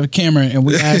the camera, and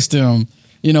we asked him,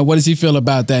 what does he feel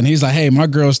about that? And he's like, hey, my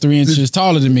girl's 3 inches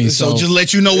taller than me. So So just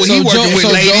let you know what he working with, so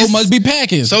ladies. Joe must be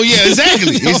packing. So yeah,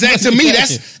 exactly. Joe Exactly. must To be me,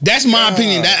 packing. that's my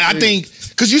opinion. That I think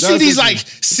because you see That's these what like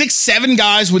 6'7"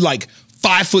 guys with like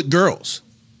 5 foot girls.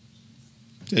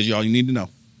 That's all you need to know.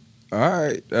 All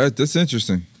right, that's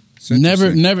interesting. It's Never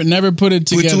interesting. put it With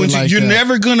together two and two, like you're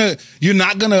that. you're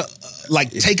not gonna like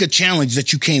take a challenge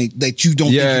that you don't think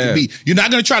you Yeah. can beat. You're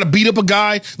not gonna try to beat up a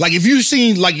guy. Like if you've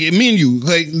seen like me and you,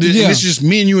 like this Yeah. is just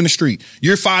me and you in the street.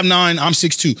 You're 5'9", I'm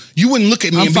 6'2". You wouldn't look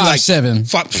at me I'm and be like 5'7".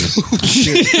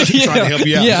 Shit. Trying to help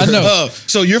you out. Yeah, I know.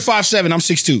 So you're 5'7", I'm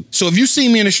 6'2". So if you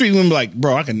see me in the street, you wouldn't be like,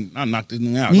 bro, I'll knock this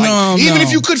thing out. Like, No, even no.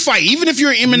 if you could fight, even if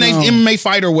you're an MMA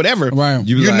fighter or whatever, Right.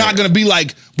 You be you're like- not gonna be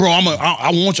like, bro,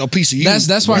 I want a piece of you. That's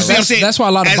why You see what I'm saying? that's why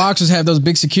a lot of As- boxers have those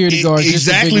big security guards. just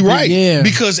to Exactly big- right. Yeah,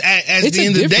 Because at It's the a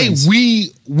end of the day,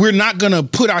 difference. we're not gonna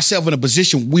put ourselves in a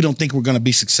position we don't think we're gonna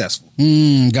be successful. Got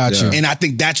you. Yeah. And I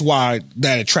think that's why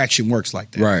that attraction works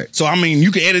like that. Right. So I mean,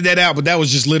 you can edit that out, but that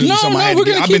was just literally something I had we're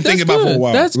to get. gonna I've keep been thinking that's about for a good.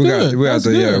 while. That's We got- good. we got That's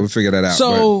to- yeah, good. we'll figure that out,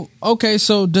 So okay,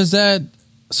 so does that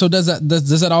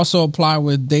also apply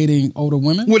with dating older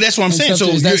women? Well, that's what I'm And saying. stuff?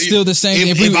 So is that you're- still the same?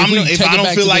 If, we if take I it don't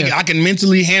back feel to like there? I can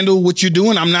mentally handle what you're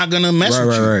doing, I'm not gonna mess Right,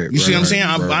 with you. right, You see right, what I'm saying?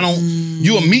 right. I don't.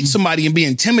 You'll meet somebody and be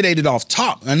intimidated off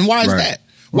top, and why is Right. that?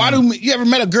 Why do you ever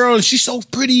met a girl and she's so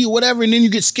pretty or whatever, and then you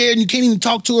get scared and you can't even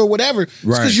talk to her or whatever? It's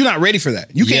Right. because you're not ready for that.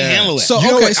 You can't Yeah. handle that. So- You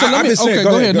know okay, what? so let I've me- been saying, okay,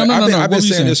 go ahead. No, I've been what were you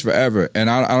saying saying? this forever, and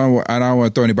I don't want to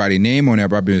throw anybody name on there,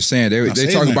 but I've been saying they say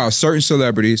talk it, man. about certain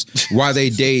celebrities why they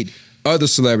date other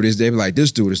celebrities. They be like,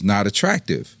 this dude is not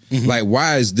attractive. Mm-hmm. Like,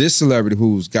 why is this celebrity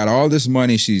who's got all this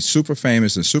money, she's super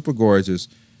famous and super gorgeous,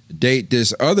 date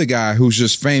this other guy who's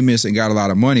just famous and got a lot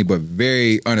of money but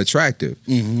very unattractive?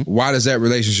 Mm-hmm. Why does that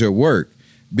relationship work?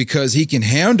 Because he can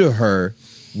handle her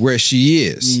where she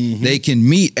is. Mm-hmm. They can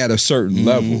meet at a certain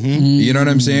level. You know what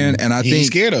I'm saying? And I He ain't think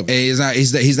scared of it. and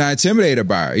he's not intimidated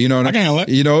by her. You know what I can handle it.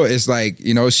 You know, it's like,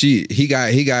 he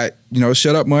got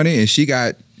shut up money and she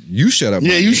got you shut up.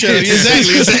 Yeah, you shut up.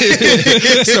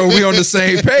 Exactly. So we on the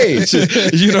same page.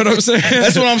 You know what I'm saying?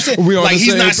 That's what I'm saying. We on like the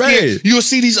he's same not scared. page. You'll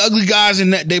see these ugly guys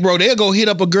and they'll go hit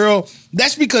up a girl.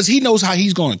 That's because he knows how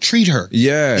he's going to treat her.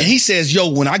 Yeah. And he says, yo,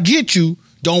 when I get you,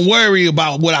 don't worry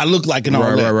about what I look like and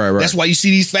all that. Right. That's why you see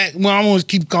these fat. Well, I want to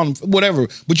keep calling them whatever,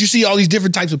 but you see all these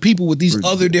different types of people with these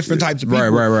other different types of people.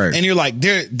 Right. And you're like,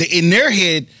 they're in their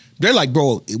head, they're like,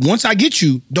 bro, once I get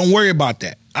you, don't worry about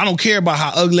that. I don't care about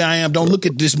how ugly I am. Don't look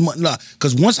at this,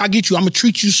 because once I get you, I'm gonna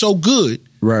treat you so good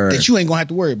that you ain't gonna have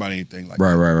to worry about anything like that.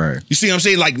 Right. You see what I'm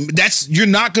saying? Like you're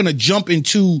not gonna jump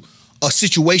into a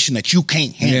situation that you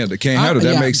can't handle. Yeah, that can't handle.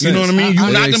 That makes sense. You know what I mean? You're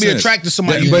not That gonna be makes attracted to sense.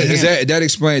 somebody.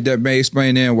 That may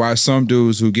explain then why some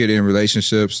dudes who get in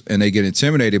relationships and they get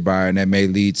intimidated by it, and that may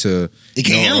lead to they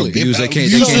can't handle it. They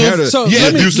can't handle it. So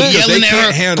yelling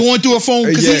at her, going through a phone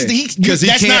because he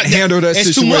can't handle that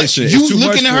situation. You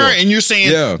looking at her and you're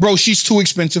saying, "Bro, she's too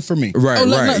expensive for me." Right.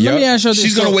 Let me ask you this.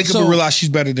 She's gonna wake up and realize she's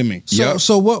better than me.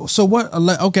 So what?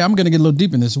 Okay, I'm gonna get a little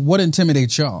deep in this. What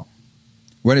intimidates y'all?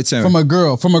 From a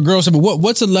girl. So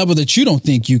what's a level that you don't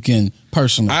think you can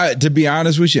personally? To be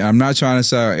honest with you, I'm not trying to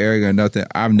sound arrogant or nothing.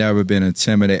 I've never been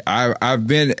intimidated. I've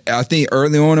been. I think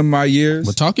early on in my years.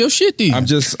 Well, talk your shit, then. I'm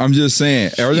just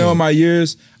saying. Early on in my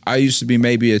years, I used to be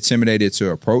maybe intimidated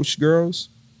to approach girls.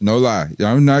 No lie.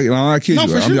 I'm not kidding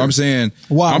you. Sure. I'm saying.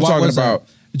 Why? I'm talking about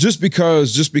that? just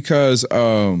because.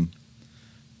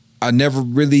 I never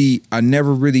really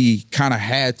kind of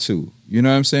had to. You know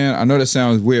what I'm saying? I know that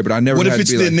sounds weird, but I never. What had if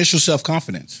it's to be the like, initial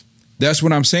self-confidence? That's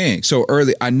what I'm saying. So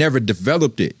early, I never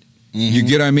developed it. Mm-hmm. You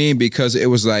get what I mean? Because it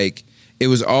was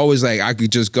always like I could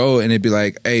just go and it'd be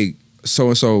like, hey, so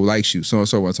and so likes you, so and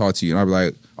so want to talk to you, and I'd be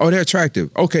like, oh, they're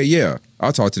attractive. Okay, yeah,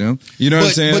 I'll talk to them. You know what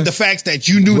I'm saying? But the fact that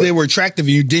you knew they were attractive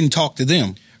and you didn't talk to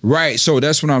them, right? So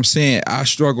that's what I'm saying. I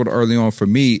struggled early on. For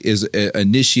me, is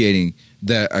initiating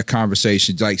a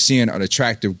conversation, like seeing an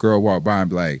attractive girl walk by and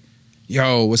be like,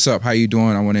 yo, what's up? How you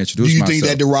doing? I want to introduce myself. Do you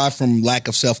think that derived from lack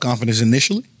of self-confidence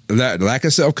initially? Lack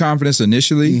of self-confidence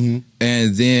initially, mm-hmm.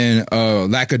 and then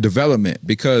lack of development,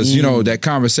 because you know that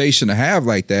conversation to have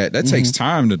like that takes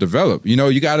time to develop. You know,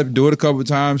 you got to do it a couple of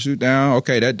times, shoot down.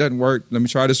 Okay, that doesn't work. Let me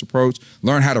try this approach.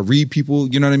 Learn how to read people.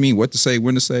 You know what I mean? What to say,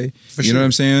 when to say. You know what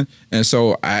I'm saying? And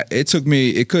so it took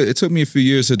me a few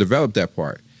years to develop that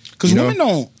part. Because women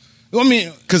don't. I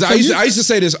mean, because I used to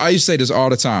say this. I used to say this all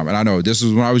the time, and I know this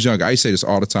was when I was younger. I used to say this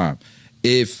all the time.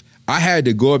 If I had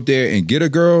to go up there and get a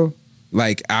girl,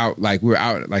 like we're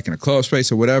out like in a club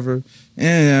space or whatever,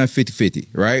 50-50,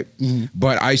 right? Mm-hmm.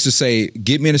 But I used to say,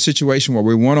 get me in a situation where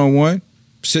we're one-on-one,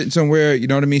 sitting somewhere, you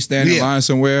know what I mean, standing in line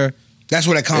somewhere. That's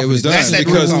where that confidence. It was done That's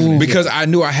because I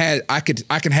knew I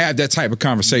can have that type of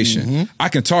conversation. Mm-hmm. I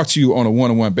can talk to you on a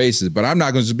one-on-one basis, but I'm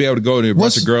not going to just be able to go to a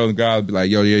bunch of girls and guys and be like,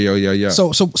 yo.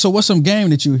 So what's some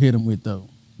game that you hit them with though?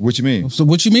 What you mean? So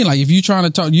what you mean? Like if you trying to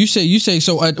talk, you say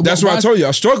so. That's what I told you.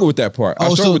 I struggle with that part. I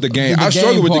struggle with the game. I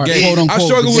struggle with the game. I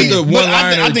struggle with the one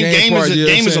line. I think game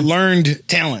is a learned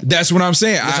talent. That's what I'm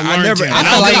saying. I never. I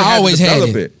feel like I always had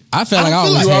it. I felt like I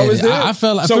always had it. I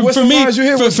felt like so for me, hey, look.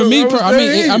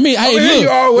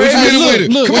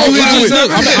 Come on, I'm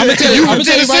gonna tell you right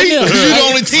now. You the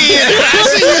only 10.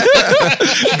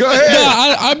 Go ahead.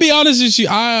 No, I'll be honest with you.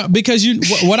 Because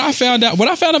what I found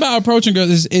out about approaching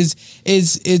girls is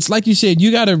it's like you said,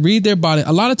 you got to read their body.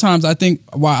 A lot of times, I think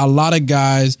why a lot of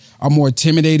guys are more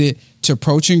intimidated to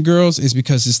approaching girls is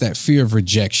because it's that fear of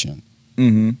rejection.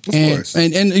 Mm-hmm. Of course.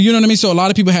 And you know what I mean? So a lot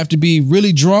of people have to be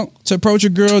really drunk to approach a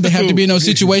girl. They have to be in those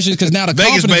situations because now the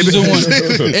Vegas, confidence baby.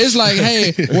 is the one. It's like,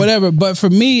 hey, whatever. But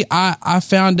for me, I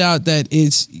found out that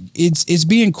it's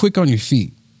being quick on your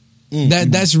feet. Mm-hmm.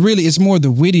 That's really, it's more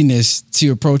the wittiness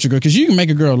to approach a girl, because you can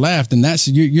make a girl laugh, then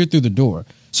you're through the door.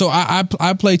 So I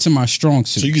play to my strong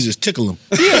suit. So you can just tickle them.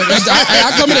 Yeah,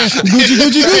 I come in there, Gucci.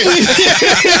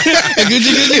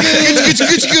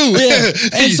 Gucci.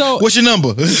 Yeah. And so, what's your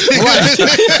number? Right.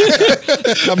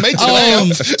 I make you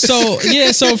laugh.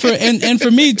 So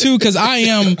for me too, because I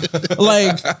am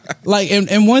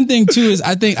and one thing too is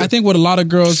I think what a lot of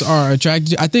girls are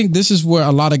attracted to, I think this is where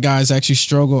a lot of guys actually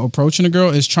struggle approaching a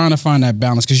girl, is trying to find that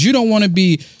balance, because you don't want to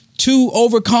be too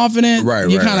overconfident,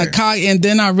 you're kind of cocky, and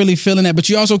they're not really feeling that. But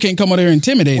you also can't come out there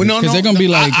intimidated, because they're gonna be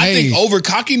like, "Hey." I think over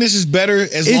cockiness is better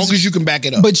as long as you can back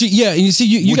it up. But you see,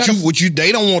 you got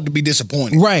they don't want to be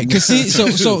disappointed, right? Because see,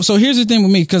 so here's the thing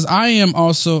with me, because I am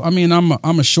also,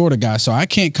 I'm a shorter guy, so I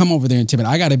can't come over there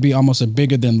intimidated. I got to be almost a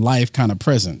bigger than life kind of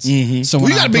presence. Mm-hmm. So when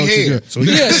you got a big head, see,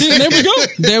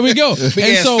 there we go.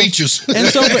 Big ass features.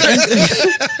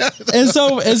 And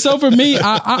so for me,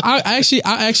 I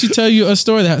actually tell you a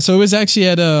story that. So it was actually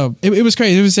at it was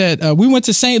crazy. It was at we went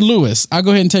to St. Louis. I'll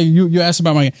go ahead and tell you. You asked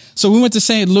about my game. So we went to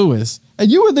St. Louis. And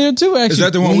you were there too, actually. Is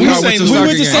that the one we all went to We the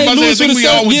went to soccer St. game? Louis for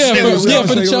the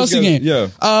for the Chelsea game. Yeah.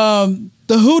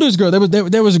 The Hooters girl.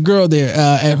 There was a girl there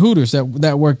at Hooters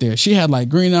that worked there. She had like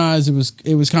green eyes. It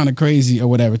was kind of crazy or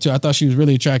whatever too. I thought she was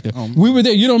really attractive. We were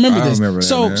there. You don't remember this? I remember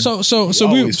that,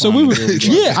 So we were.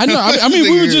 Yeah, I know. I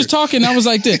mean, we were just talking. I was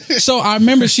like this. So I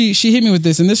remember she hit me with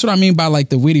this, and this is what I mean by like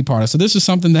the witty part. So this was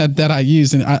something that I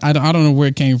used, and I don't know where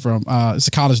it came from. It's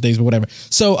the college days, but whatever.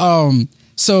 So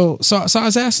I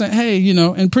was asking, hey, you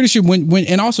know, and pretty sure when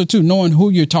and also too knowing who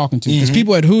you're talking to, because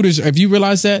people at Hooters, if you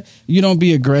realize that, you don't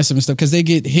be aggressive and stuff because they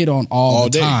get hit on all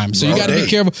the time. So you got to be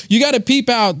careful. You got to peep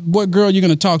out what girl you're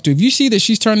going to talk to. If you see that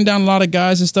she's turning down a lot of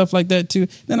guys and stuff like that too,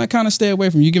 then I kind of stay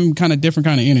away from you. You give them kind of different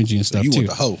kind of energy and stuff You too. want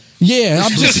the hoe? Yeah,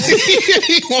 I'm just.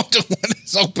 You want the one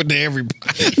that's open to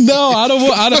everybody? No, I don't.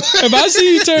 If I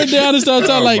see you turn down and start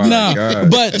talking, like, nah.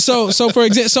 God. But so for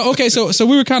example, so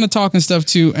we were kind of talking stuff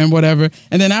too and whatever,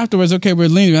 and then afterwards, okay, we're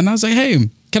leaving, and I was like, hey,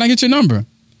 can I get your number?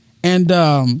 And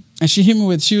she hit me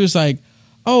with, she was like,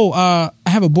 oh, I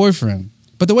have a boyfriend.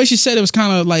 But the way she said it was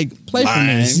kind of like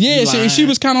playfulness. She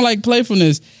was kind of like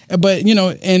playfulness. But you know,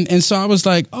 and so I was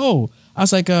like, I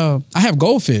have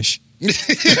goldfish.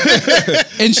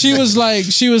 And she was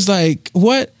like,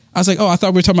 what? I was like, I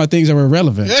thought we were talking about things that were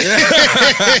relevant.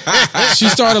 She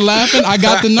started laughing. I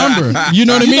got the number. You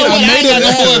know what I mean? I made it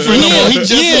laugh.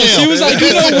 She was like,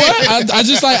 you know what? I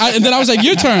just like, and then I was like,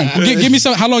 your turn. Give me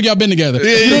some. How long y'all been together?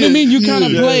 You know what I mean? You kind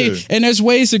of play, and there's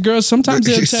ways that girls sometimes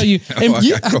they'll tell you,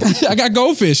 I got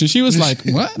goldfish, and she was like,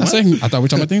 what? I said, I thought we were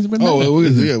talking about things that were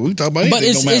relevant. We can talk about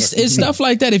anything. But it's stuff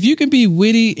like that. If you can be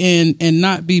witty and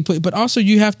not be, but also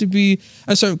you have to be,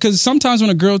 because sometimes when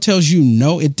a girl tells you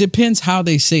no, it depends how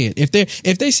they say it. If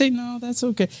they say no, that's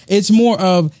okay. It's more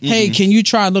of, hey, can you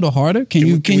try a little harder? Can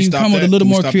you come with a little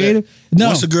more creative? No.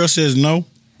 Once a girl says no,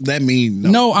 that means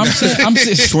no. No, I'm saying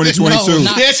 2022.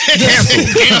 No,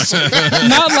 Cancel.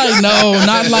 not like no,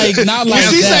 not like When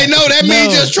she that. say no, that means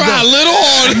just try a little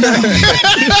harder.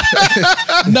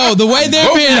 No, the way they're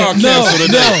being I'm the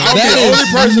only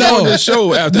person on this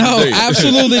show after today.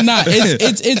 Absolutely not.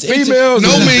 It's Females.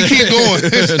 No men keep going.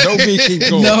 No men keep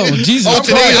going. No, Jesus. I'm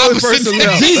today the only opposite. person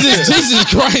left. Jesus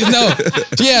Christ, no.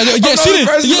 Yeah, the she only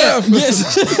didn't. person Yeah, left.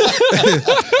 yes.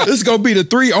 This is gonna be the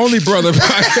 3 only brother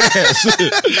podcast.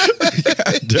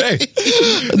 God dang.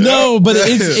 No, but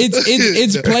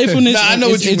it's playfulness. Nah, I know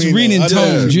what you it's mean, reading though. I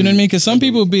know. tones. You know what I mean? Because some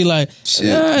people will be like,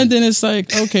 yeah, and then it's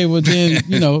like, okay, well then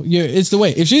it's the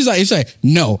way. If she's like,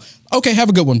 no, okay, have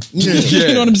a good one. You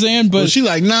know what I'm saying? But She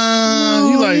like, nah.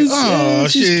 You like,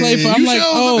 she's shit. playful. I'm You like,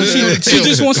 sure? she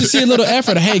just wants to see a little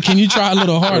effort. Hey, can you try a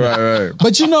little harder? Right.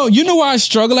 But you know where I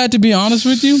struggle at, to be honest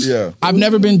with you? Yeah. I've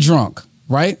never been drunk,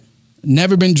 right?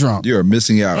 Never been drunk. You're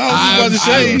missing out. I was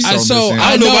about to say.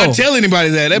 I don't know if I tell anybody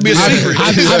that. That'd be a secret.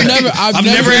 I've never had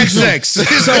been drunk. sex.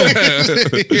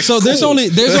 So there's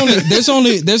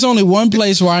only one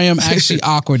place where I am actually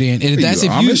awkward in, and that's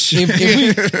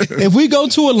if we go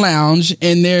to a lounge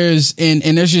and there's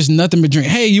just nothing but drink.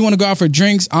 Hey, you want to go out for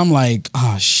drinks? I'm like,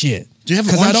 oh shit. Do you have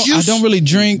Because I don't really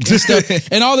drink and stuff,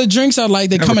 and all the drinks I like,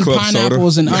 they come in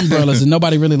pineapples and umbrellas, and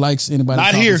nobody really likes anybody. Not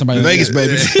talking here, to somebody Vegas,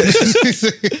 baby.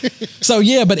 So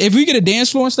yeah, but if we get a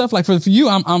dance floor and stuff, like for you,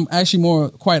 I'm actually more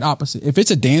quite opposite. If it's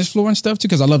a dance floor and stuff too,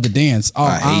 because I love to dance.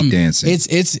 I hate dancing. It's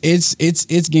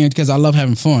game because I love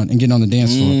having fun and getting on the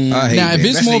dance floor. I hate Now, if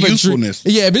it's That's more of the a usefulness.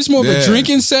 if it's more of a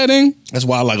drinking setting, That's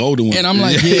why I like older women. and I'm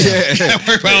like, Yeah.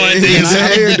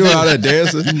 I hear you doing all that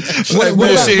dancing.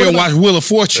 We'll sit here and watch Wheel of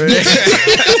Fortune.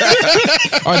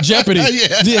 or Jeopardy.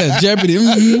 Yeah, Jeopardy.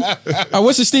 Mm-hmm. Or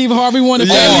what's the Steve Harvey one?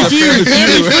 Yeah,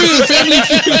 Family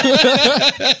Feud.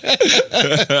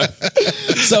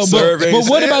 So, but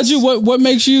what about you? What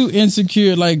makes you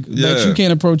insecure? Like that you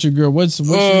can't approach a girl? What's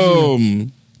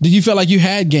did you feel like you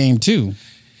had game too?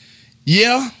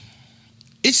 Yeah.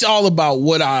 It's all about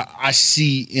what I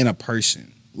see in a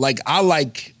person. Like, I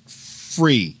like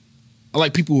free. I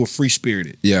like people who are free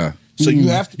spirited. Yeah. So you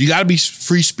got to be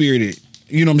free spirited.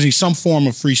 You know what I'm saying? Some form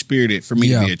of free spirited for me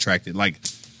to be attracted. Like,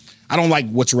 I don't like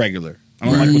what's regular. I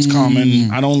don't like what's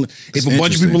common. I don't. If a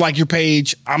bunch of people like your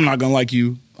page, I'm not gonna like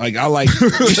you. Like, I like, you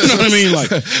know what I mean?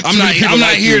 Like, I'm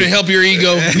not here to help your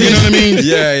ego. You know what I mean?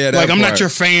 Yeah. Like, I'm not your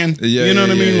fan. Yeah, you know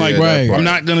what I mean? Like, I'm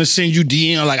not gonna send you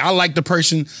DM. Like, I like the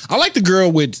person. I like the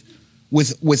girl with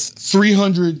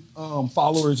 300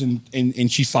 followers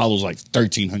and she follows like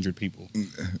 1,300 people.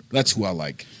 That's who I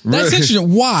like. That's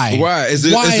interesting. Why? Why is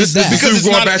this that? because it's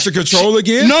going back to control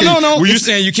again? No. Were you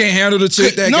saying you can't handle the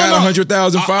chick that got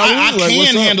 100,000 followers? I Like,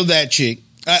 can handle that chick.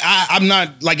 I'm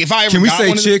not like if I ever Can we got say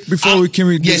one of chick them, before we can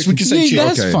we? Yes, we can say Yeah, chick.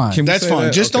 that's Okay. fine. Can we That's say fine.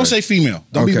 that? Just don't Okay. say female.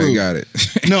 Don't be Okay, rude. got it.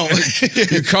 No,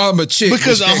 You call him a chick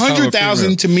because you can't call him a 100,000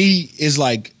 female. to me is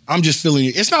like I'm just feeling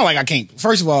it. It's not like I can't.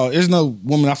 First of all, there's no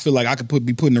woman I feel like I could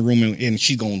be put in the room and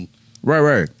she's going.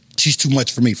 Right. She's too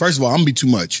much for me. First of all, I'm gonna be too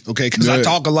much, okay? Because I Yeah.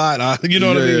 talk a lot. You know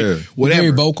what I Yeah. mean? Whatever.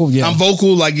 Very vocal, yeah. I'm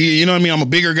vocal, like you know what I mean. I'm a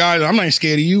bigger guy. I'm not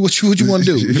scared of you. What you want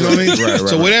to do? You know what I mean? Right,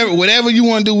 so right. whatever you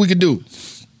want to do, we could do.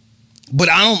 But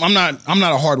I'm not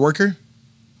a hard worker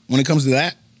when it comes to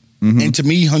that. Mm-hmm. And to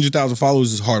me, 100,000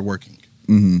 followers is hard working.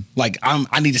 Like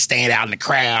I need to stand out in the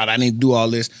crowd. I need to do all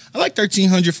this. I like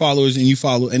 1,300 followers, and you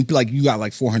follow, and like you got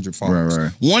like 400 followers.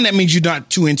 Right. One, that means you're not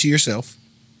too into yourself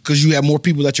because you have more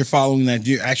people that you're following that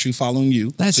you're actually following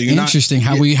you. That's So you're not- interesting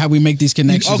how we make these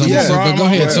connections. Okay, on yeah, this. bro, But go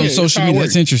I'm- ahead. yeah, So that's social how it media,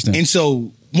 works. that's interesting. And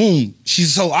so, boom,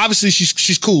 she's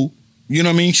cool. You know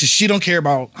what I mean? She don't care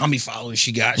about how many followers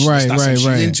she got. That's not something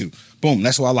she's into. Boom.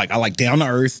 That's what I like. I like down to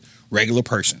earth, regular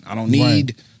person. I don't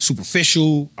need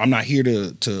superficial. I'm not here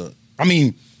to. I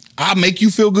mean, I'll make you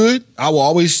feel good. I will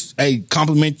always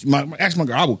compliment ask my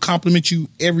girl. I will compliment you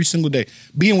every single day.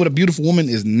 Being with a beautiful woman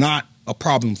is not a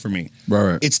problem for me.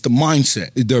 Right. It's the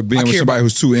mindset. They're being I with care somebody about-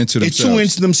 who's too into themselves. It's too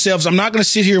into themselves. I'm not going to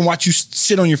sit here and watch you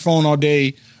sit on your phone all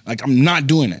day. Like, I'm not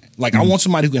doing that. Like, I want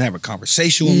somebody who can have a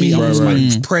conversation with me. I want somebody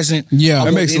who's present. Yeah.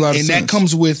 That makes a lot of and sense. that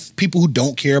comes with people who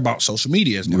don't care about social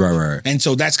media as much. Right. And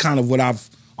so that's kind of what I've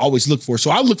always looked for.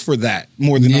 So I look for that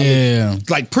more than Yeah.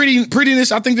 like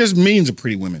prettiness. I think there's millions of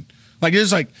pretty women. Like,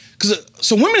 there's like,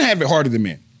 so women have it harder than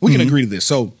men. We can agree to this.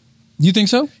 So, You think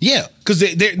so? yeah, because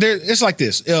they're it's like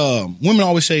this. Women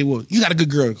always say, well, you got a good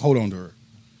girl, hold on to her.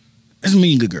 There's a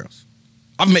million good girls.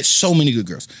 I've met so many good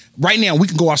girls. Right now, we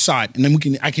can go outside and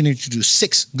then I can introduce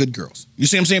 6 good girls. You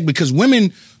see what I'm saying? Because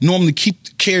women normally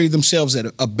carry themselves at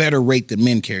a better rate than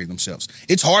men carry themselves.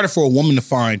 It's harder for a woman to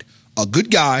find a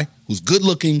good guy who's good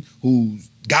looking, who's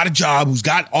got a job, who's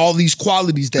got all these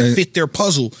qualities that fit their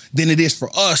puzzle than it is for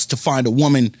us to find a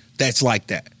woman that's like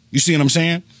that. You see what I'm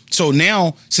saying? So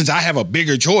now, since I have a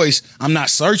bigger choice, I'm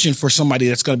not searching for somebody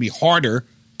that's going to be harder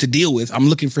to deal with. I'm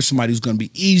looking for somebody who's going to be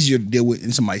easier to deal with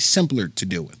and somebody simpler to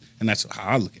deal with. And that's how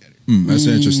I look at it. That's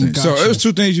interesting. So gotcha. it was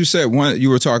 2 things you said. One, you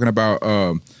were talking about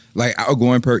like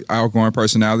outgoing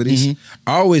personalities.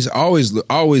 I always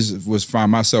was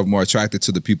find myself more attracted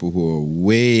to the people who are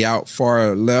way out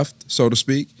far left, so to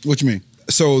speak. What you mean?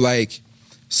 So like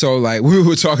we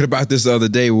were talking about this the other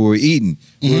day when we were eating.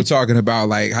 We were talking about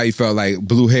like how you felt like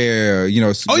blue hair, you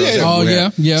know. Oh, yeah. girls have Oh, blue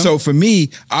hair. yeah. So for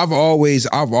me, I've always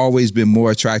been more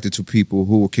attracted to people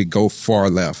who could go far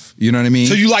left. You know what I mean?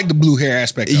 So you like the blue hair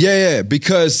aspect of it? Yeah,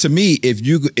 because to me, if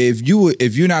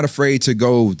you're not afraid to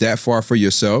go that far for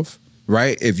yourself,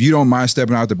 right? If you don't mind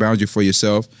stepping out the boundary for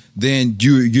yourself, then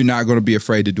you're not going to be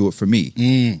afraid to do it for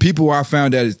me. People I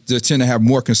found that tend to have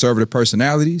more conservative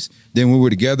personalities. Then when we're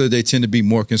together, they tend to be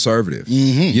more conservative.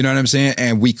 You know what I'm saying?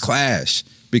 And we clash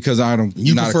because I'm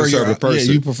You not a prefer conservative person.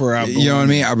 Yeah, you prefer outgoing. You know what I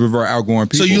mean? I prefer outgoing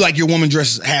people. So you like your woman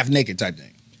dressed half naked type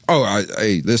thing? Oh,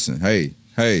 hey, listen, hey.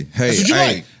 That's what you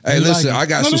like. Hey, You listen, like it. I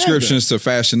got Let me have subscriptions to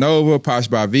Fashion Nova, Posh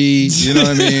by V, you know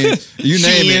what I mean? You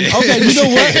name it. Okay, you know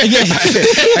what?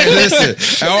 Hey,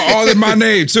 listen, all in my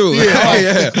name too.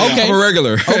 Yeah. Okay. I'm a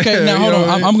regular. Okay, now You hold know on. what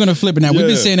I mean? I'm going to flip it now. We've been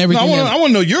Yeah. saying No, everything. I want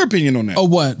to know your opinion on that. Oh,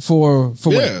 what? For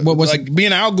yeah. what? What's like being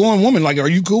an outgoing woman? Like, are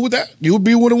you cool with that? You would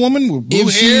be with a woman with blue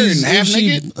hair and half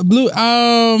naked? Blue, What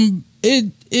kind of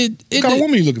it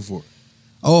woman are you looking for?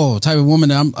 Oh, type of woman.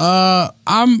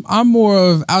 I'm more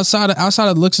of outside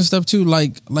of looks and stuff too.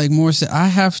 Like more said,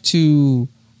 I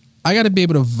got to be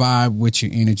able to vibe with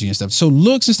your energy and stuff. So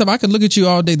looks and stuff, I could look at you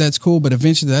all day. That's cool, but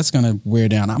eventually that's gonna wear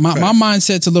down. My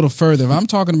mindset's a little further. If I'm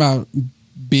talking about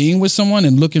being with someone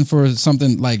and looking for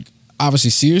something like obviously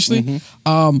seriously,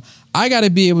 I got to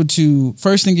be able to.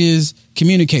 First thing is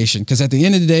communication, because at the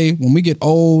end of the day, when we get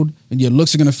old and your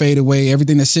looks are going to fade away,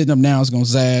 everything that's sitting up now is going to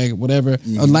zag, whatever.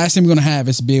 The last thing we're going to have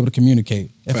is to be able to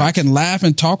communicate. If I can laugh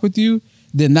and talk with you,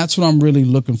 then that's what I'm really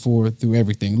looking for through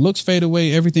everything. Looks fade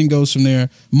away, everything goes from there.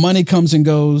 Money comes and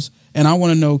goes, and I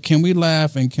want to know, can we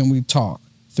laugh and can we talk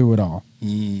through it all?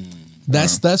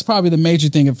 That's probably the major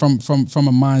thing from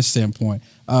a mind standpoint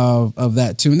of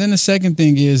that too. And then the second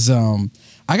thing is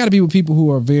I got to be with people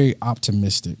who are very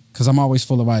optimistic, because I'm always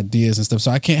full of ideas and stuff.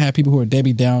 So I can't have people who are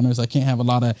Debbie Downers. I can't have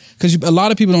because a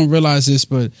lot of people don't realize this,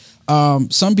 but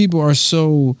some people are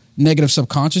so negative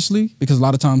subconsciously, because a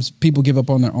lot of times people give up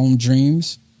on their own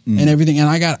dreams and everything. And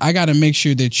I got to make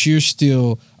sure that you're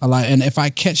still alive. And if I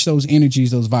catch those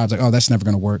energies, those vibes, like, oh, that's never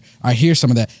going to work. I hear some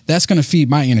of that. That's going to feed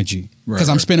my energy. because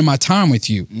I'm spending my time with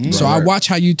you. So I Right. watch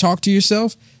how you talk to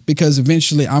yourself, because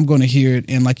eventually I'm going to hear it.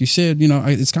 And like you said,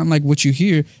 it's kind of like what you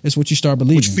hear is what you start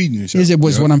believing. What you feeding yourself. Is it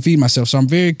was what I'm feeding myself. So I'm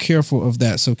very careful of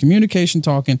that. So communication,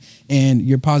 talking, and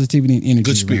your positivity and energy.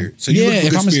 Good spirit. around. So you look for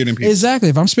good spirit in people. Exactly.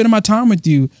 If I'm spending my time with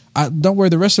you, don't worry,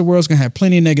 the rest of the world's going to have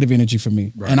plenty of negative energy for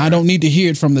me. And I don't need to hear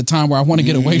it from the time where I want to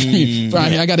get away from you.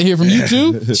 I got to hear from you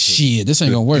too? Shit, this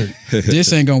ain't going to work.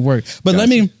 This ain't going to work. But let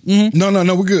me... No,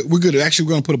 we're good. We're good. Actually,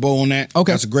 we're going to put a bow on that.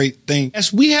 Okay. That's a great thing.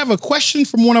 Yes, we have a question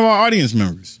from one of our audience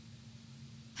members.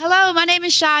 Hello, my name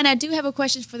is Shaw, and I do have a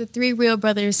question for the Three Real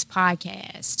Brothers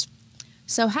podcast.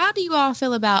 So how do you all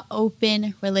feel about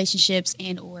open relationships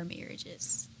and or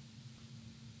marriages?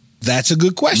 That's a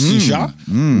good question, Shaw.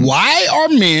 Why are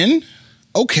men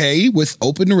okay with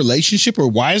open relationship, or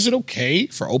why is it okay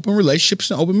for open relationships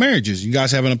and open marriages? You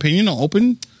guys have an opinion on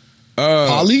open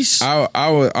polys?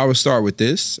 I would start with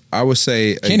this. I would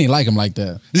say Kenny like him like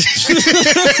that.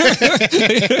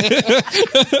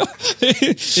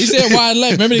 He said why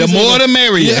left. Remember The more the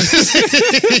merrier.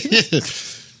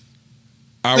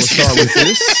 I would start with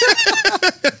this.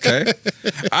 Okay.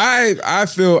 I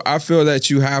feel that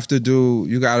you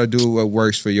gotta do what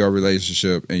works for your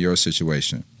relationship and your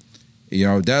situation.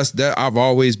 That's I've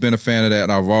always been a fan of that,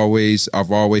 and I've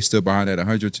always stood behind that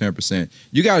 110%.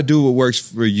 You gotta do what works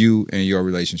for you and your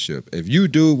relationship. If you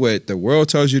do what the world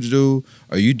tells you to do,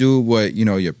 or you do what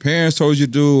your parents told you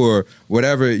to do, or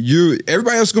whatever,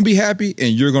 everybody else is gonna be happy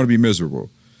and you're gonna be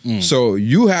miserable. So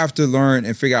you have to learn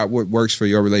and figure out what works for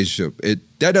your relationship.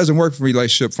 That doesn't work for a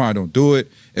relationship, fine, don't do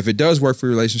it. If it does work for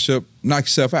your relationship, knock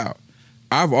yourself out.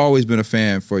 I've always been a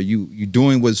fan for you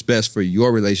doing what's best for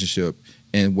your relationship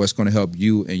and what's going to help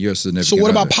you and your significant So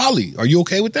what about other. poly? Are you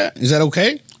okay with that? Is that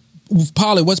okay?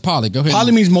 Poly, what's poly? Go ahead.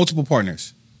 Poly means multiple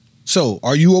partners. So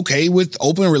are you okay with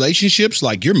open relationships?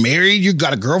 Like, you're married, you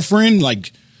got a girlfriend.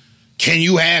 Like, can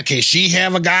she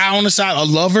have a guy on the side, a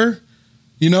lover?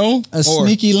 A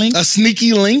sneaky link? A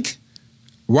sneaky link?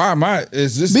 Why am I?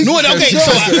 Is this? No, okay,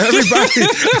 so everybody.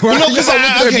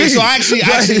 So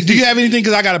actually, do you have anything?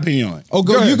 Because I got an opinion on it. Oh,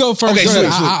 go. You go first. Okay, Go so,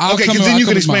 ahead. I'll okay, come because in- then I'll you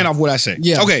come can in expand mine. off what I say.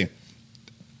 Yeah. Okay.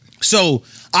 So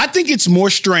I think it's more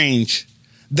strange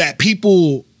that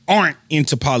people aren't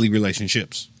into poly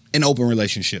relationships and open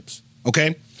relationships.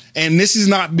 Okay, and this is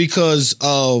not because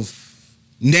of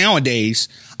nowadays.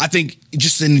 I think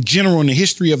just in general in the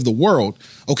history of the world.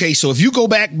 Okay, so if you go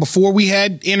back before we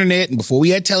had internet and before we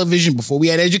had television, before we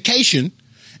had education,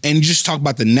 and you just talk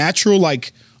about the natural,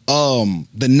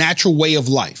 the natural way of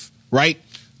life, right?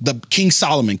 The King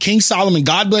Solomon,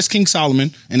 God bless King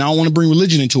Solomon. And I don't want to bring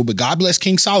religion into it, but God bless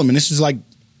King Solomon. This is like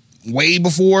way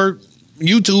before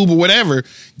YouTube or whatever.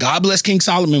 God bless King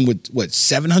Solomon with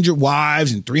 700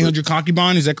 wives and 300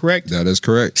 concubines. Is that correct? That is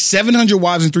correct. 700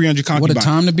 wives and 300 concubines. What a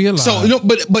time to be alive. So,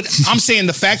 but I'm saying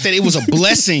the fact that it was a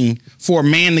blessing for a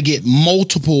man to get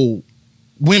multiple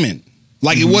women.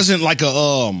 Like, it wasn't like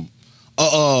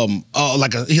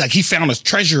like he found a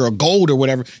treasure or gold or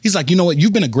whatever. He's like, you know what?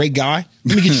 You've been a great guy.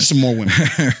 Let me get you some more women.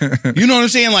 You know what I'm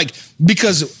saying? Like,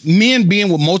 because men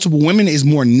being with multiple women is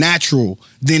more natural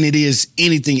than it is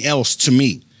anything else to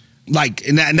me. Like,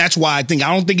 and that's why I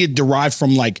don't think it derived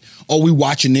from like, oh, we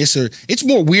watching this, or it's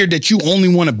more weird that you only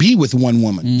want to be with one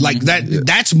woman. Like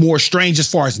that's more strange as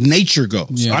far as nature goes.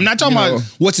 Yeah. I'm not talking about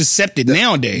what's accepted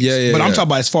nowadays, but I'm talking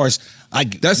about as far as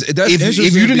like, That's if interesting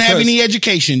you didn't have because- any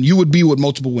education, you would be with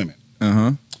multiple women.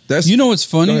 That's You know what's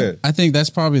Go funny? ahead. I think that's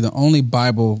probably the only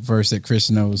Bible verse that Chris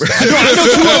knows. I know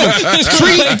two of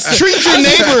them. Treat your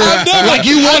neighbor like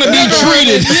you want to be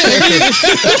treated.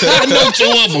 I know two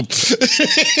of them.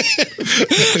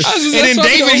 And then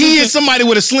David, he is somebody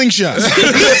with a slingshot.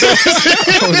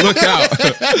 look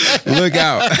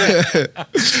out.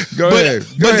 Go ahead.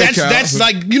 Go But ahead, Kyle. that's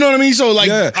like, you know what I mean? So like,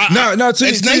 Yeah.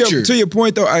 it's nature. To your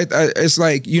point though, it's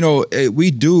like,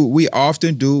 we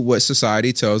often do what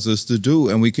society tells us to do,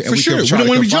 and we can For sure. can We try don't to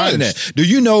wanna be confine judged. that. Do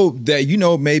you know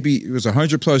that maybe it was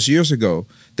 100+ years ago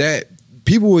that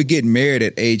people would get married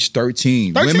at age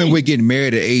 13. 13. Women would get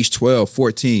married at age 12,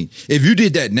 14. If you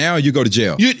did that now, you go to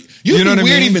jail. You'd be know what I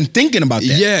weird mean? even thinking about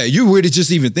that. Yeah, you would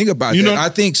just even think about You that. know- I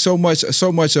think so much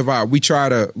of we try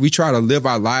to live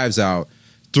our lives out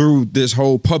through this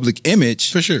whole public image,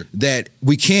 For sure. that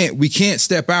we can't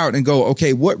step out and go,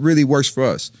 okay, what really works for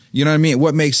us? You know what I mean?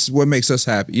 What makes us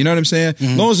happy? You know what I'm saying? Mm-hmm.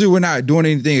 As long as we're not doing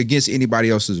anything against anybody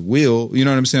else's will, you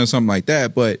know what I'm saying? Something like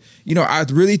that. But I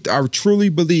truly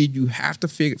believe you have to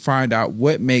find out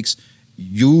what makes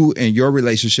you and your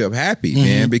relationship happy,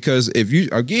 man. Because if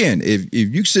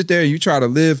you sit there and you try to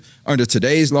live under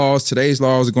today's laws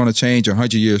are going to change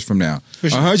 100 years from now.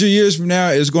 100 years from now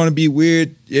is going to be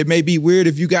weird. It may be weird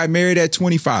if you got married at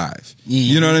 25.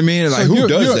 You know what I mean? Like, who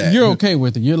does that? You're okay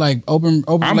with it. You're like open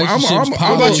relationships.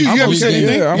 How about you? You ever said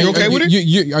anything? You okay with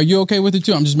it? Are you okay with it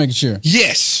too? I'm just making sure.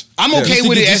 Yes, I'm okay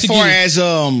with it as far as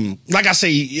like I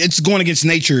say, it's going against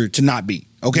nature to not be.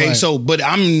 Okay, Right. so but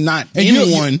I'm not And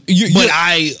anyone. But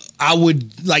I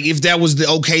would like if that was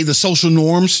the social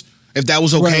norms. If that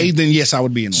was okay, Right. then yes, I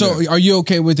would be in. So are you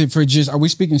okay with it for just? Are we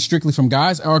speaking strictly from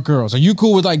guys or girls? Are you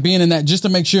cool with like being in that? Just to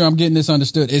make sure I'm getting this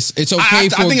understood. It's okay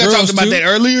for I think girls I talked about too? that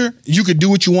earlier. You could do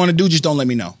what you want to do, just don't let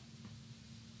me know.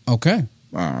 Okay.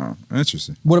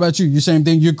 Interesting. What about you? You same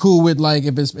thing. You're cool with like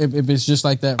if it's just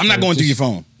like that. I'm not going through your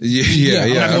phone. Yeah.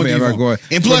 I'm not going through your phone.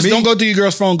 And plus, don't go through your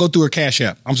girl's phone. Go through her Cash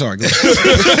App. I'm sorry. Go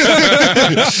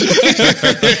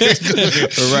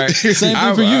Right. Same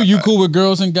thing for you. You cool with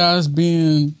girls and guys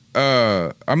being?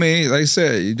 I mean, like I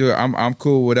said, you do it. I'm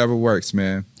cool. Whatever works,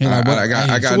 man. Yeah, like, I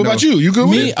got. So what about you? You good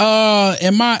with Me? it?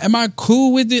 Am I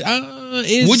cool with it?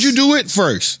 Would you do it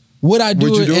first? Would I do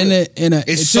Would it you do in a?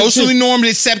 It's socially normed,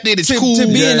 accepted. It's cool. to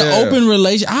be in Yeah. an open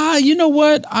relation. You know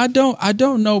what? I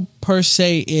don't know per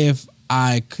se if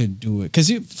I could do it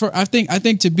because I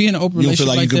think to be in an open You don't feel relationship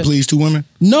like like you could that, please two women?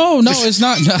 No, it's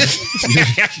not.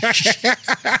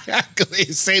 Go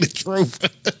ahead, say the truth.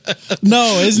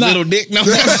 No, it's not. Little dick. No.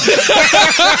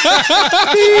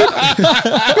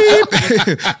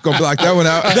 Go block that one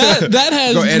out. That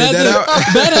has Go edit nothing. that out.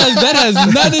 That has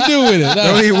nothing to do with it.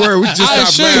 Don't even worry. We just I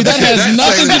stopped assure you that has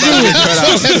nothing to do with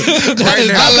it. Right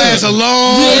now. That lasts a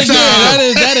long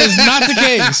time. that is not the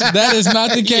case. That is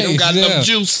not the case. You don't got Yeah. enough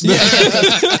juice.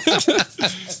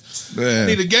 Man.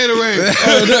 Need a Gatorade.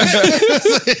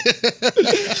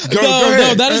 Go No,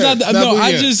 ahead. that is not. No, I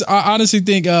yeah. honestly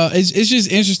think it's just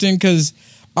interesting because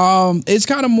it's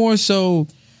kind of more so.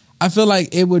 I feel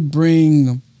like it would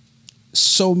bring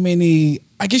so many.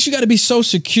 I guess you got to be so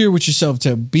secure with yourself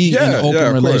to be in an open of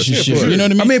course. relationship. Yeah, of course. You know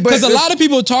what I mean? I mean, but because a it's- lot of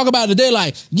people talk about it today,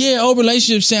 like, yeah, open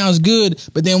relationship sounds good,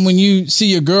 but then when you see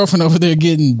your girlfriend over there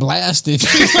getting blasted,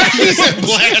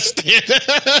 Blasted.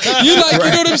 you like,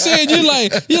 you know what I'm saying? You're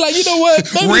like, you know what?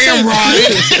 Maybe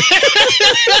Ramrodded.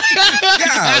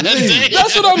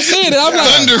 That's what I'm saying. And I'm like,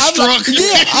 Thunderstruck.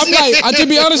 I'm like, to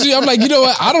be honest with you, I'm like, you know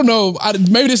what? I don't know.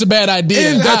 Maybe this is a bad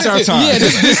idea. That's our time. Yeah,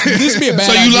 this be a bad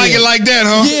So idea. you like it like that,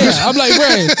 huh? Yeah, I'm like,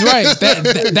 right.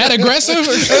 That aggressive?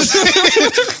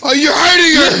 Oh, you're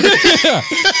hurting her.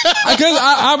 Because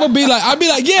I would be like, I'd be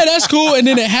like, yeah, that's cool. And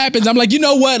then it happens. I'm like, you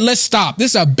know what? Let's stop.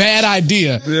 This is a bad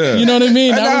idea. Yeah. You know what I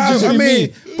mean? That would just be me.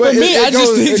 but For me, I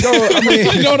just think, I mean,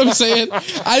 you know what I'm saying?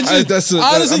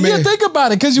 Honestly, I mean, think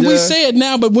about it because we yeah. say it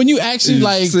now, but when you actually You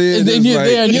like, see it, and then it's you're like-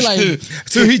 there and you're like,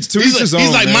 He's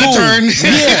like, man. my turn.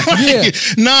 yeah.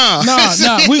 Nah.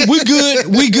 Nah, we good,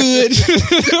 we good.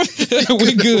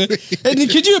 And then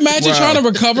could you imagine Wow. trying to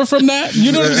recover from that?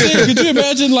 You know what I'm saying? Could you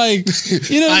imagine like,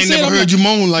 you know what I I'm ain't saying? never I'm heard like, you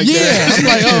moan like yeah,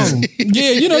 that. I'm like,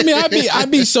 yeah, you know what I mean?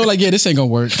 I'd be so like, yeah, this ain't gonna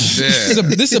work. This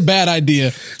is a bad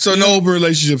idea. So no open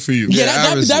relationship for you. Yeah,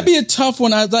 obviously. that'd be a tough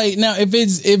one. I like now if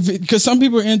because some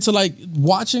people are into like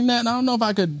watching that, and I don't know if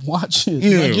I could watch it.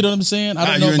 Yeah. Like, you know what I'm saying? I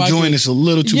don't know You're if I enjoying could. this a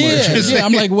little too Yeah, much. yeah.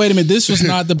 I'm like, wait a minute, this was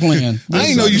not the plan. I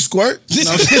didn't know you squirt.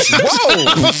 No.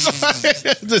 Whoa.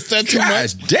 Is that too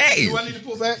much? God damn. Do I need to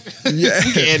pull back? Yeah.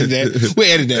 We can edit that. We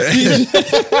edit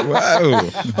that.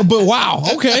 Wow. But wow,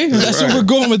 okay, that's where we're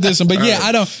going with this one. But yeah,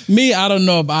 I don't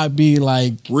know if I'd be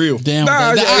like Real. down.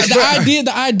 Nah, with that. yeah,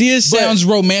 The idea sounds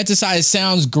romanticized,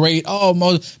 sounds great.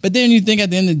 But then you think at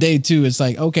the end of the day too, it's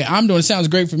like, okay, I'm doing it sounds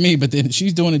great for me, but then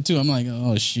she's doing it too. I'm like,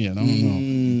 oh shit, I don't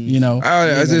know. You know,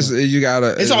 I just you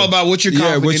gotta. It's all about what you're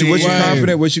confident what you're in.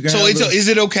 confident, what you can. So handle. is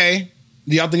it okay?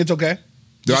 Do y'all think it's okay?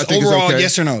 Do I Just think it's overall, okay?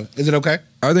 yes or no? Is it okay?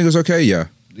 I think it's okay. Yeah.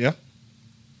 Yeah.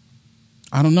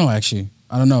 I don't know actually.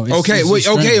 I don't know. Okay. Wait.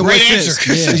 Okay. In what Great sense?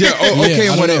 answer. Yeah. Okay.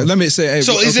 Yeah, I What? don't know. Let me say. Hey,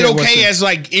 So is it in what okay sense? as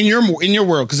like in your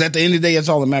world? Because at the end of the day, that's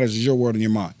all that matters is your world and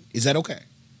your mind. Is that okay?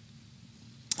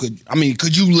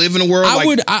 Could you live in a world? I like,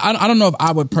 would. I don't know if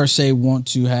I would per se want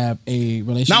to have a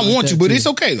relationship. not like want that to, but too. it's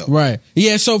okay though. Right.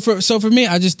 Yeah. So for me,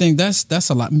 I just think that's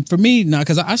a lot for me now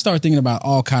because I start thinking about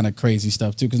all kind of crazy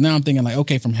stuff too. Because now I'm thinking like,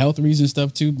 okay, from health reasons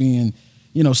stuff too, being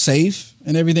safe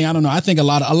and everything. I don't know. I think a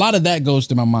lot of that goes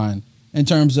through my mind in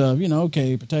terms of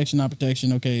okay, protection, not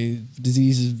protection, okay,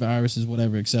 diseases, viruses,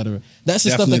 whatever, etc. That's the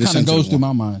Definitely the stuff that kind of goes sensitive through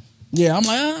my mind. Yeah. I'm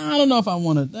like, I don't know if I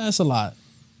want to. That's a lot.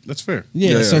 That's fair.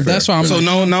 Yeah. Yeah, so fair. that's why I'm. So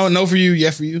like, no for you,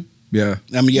 yeah for you. Yeah.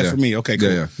 I mean, yeah for me. Okay, cool.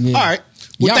 Yeah. Yeah. All right.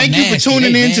 Well, Y'all thank you nasty. for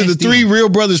tuning They in to the nasty. Three Real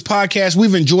Brothers podcast.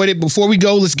 We've enjoyed it. Before we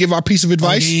go, let's give our piece of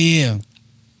advice. yeah.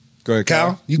 Go ahead,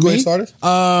 Kyle, you go ahead and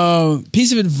start it.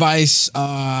 Piece of advice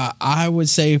I would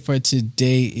say for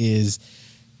today is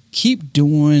keep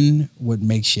doing what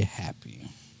makes you happy.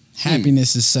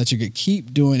 Happiness is such a good.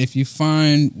 Keep doing. If you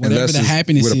find whatever Unless the it's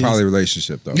happiness with a is, poly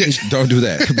relationship though. Don't do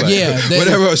that. But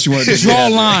whatever else you want to do. draw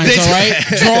lines. All right,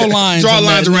 draw lines. Draw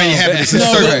lines around your happiness.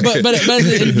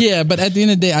 But at the end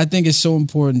of the day, I think it's so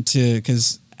important to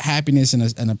because happiness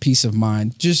and a peace of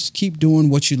mind. Just keep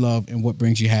doing what you love and what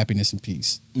brings you happiness and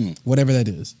peace, whatever that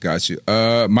is. Got you.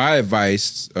 My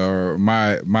advice or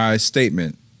my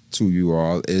statement to you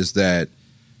all is that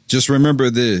just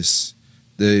remember this.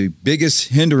 The biggest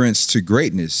hindrance to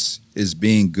greatness is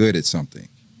being good at something.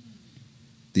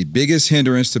 The biggest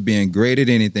hindrance to being great at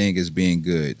anything is being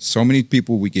good. So many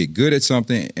people, we get good at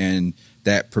something and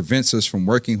that prevents us from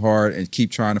working hard and keep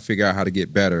trying to figure out how to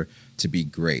get better to be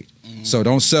great. So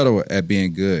don't settle at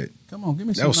being good. Come on, give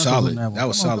me some. That was solid. That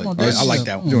was solid. I like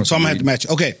that one. So I'm gonna have to match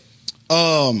it. Okay.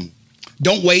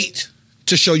 Don't wait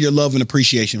to show your love and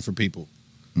appreciation for people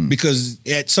because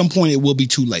at some point it will be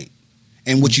too late.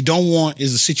 And what you don't want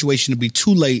is a situation to be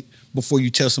too late before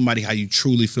you tell somebody how you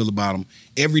truly feel about them.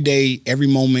 Every day, every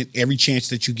moment, every chance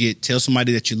that you get, tell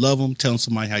somebody that you love them, tell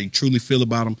somebody how you truly feel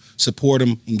about them, support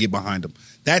them, and get behind them.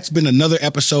 That's been another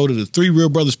episode of the Three Real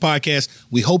Brothers podcast.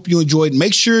 We hope you enjoyed.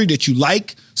 Make sure that you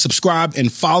like, subscribe,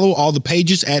 and follow all the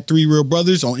pages at Three Real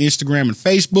Brothers on Instagram and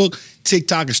Facebook.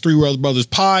 TikTok is Three Real Brothers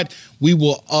Pod. We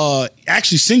will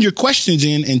actually send your questions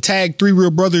in and tag Three Real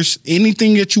Brothers.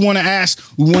 Anything that you want to ask,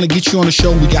 we want to get you on the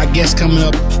show. We got guests coming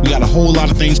up. We got a whole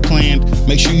lot of things planned.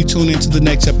 Make sure you tune into the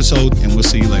next episode, and we'll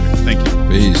see you later. Thank you.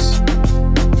 Peace.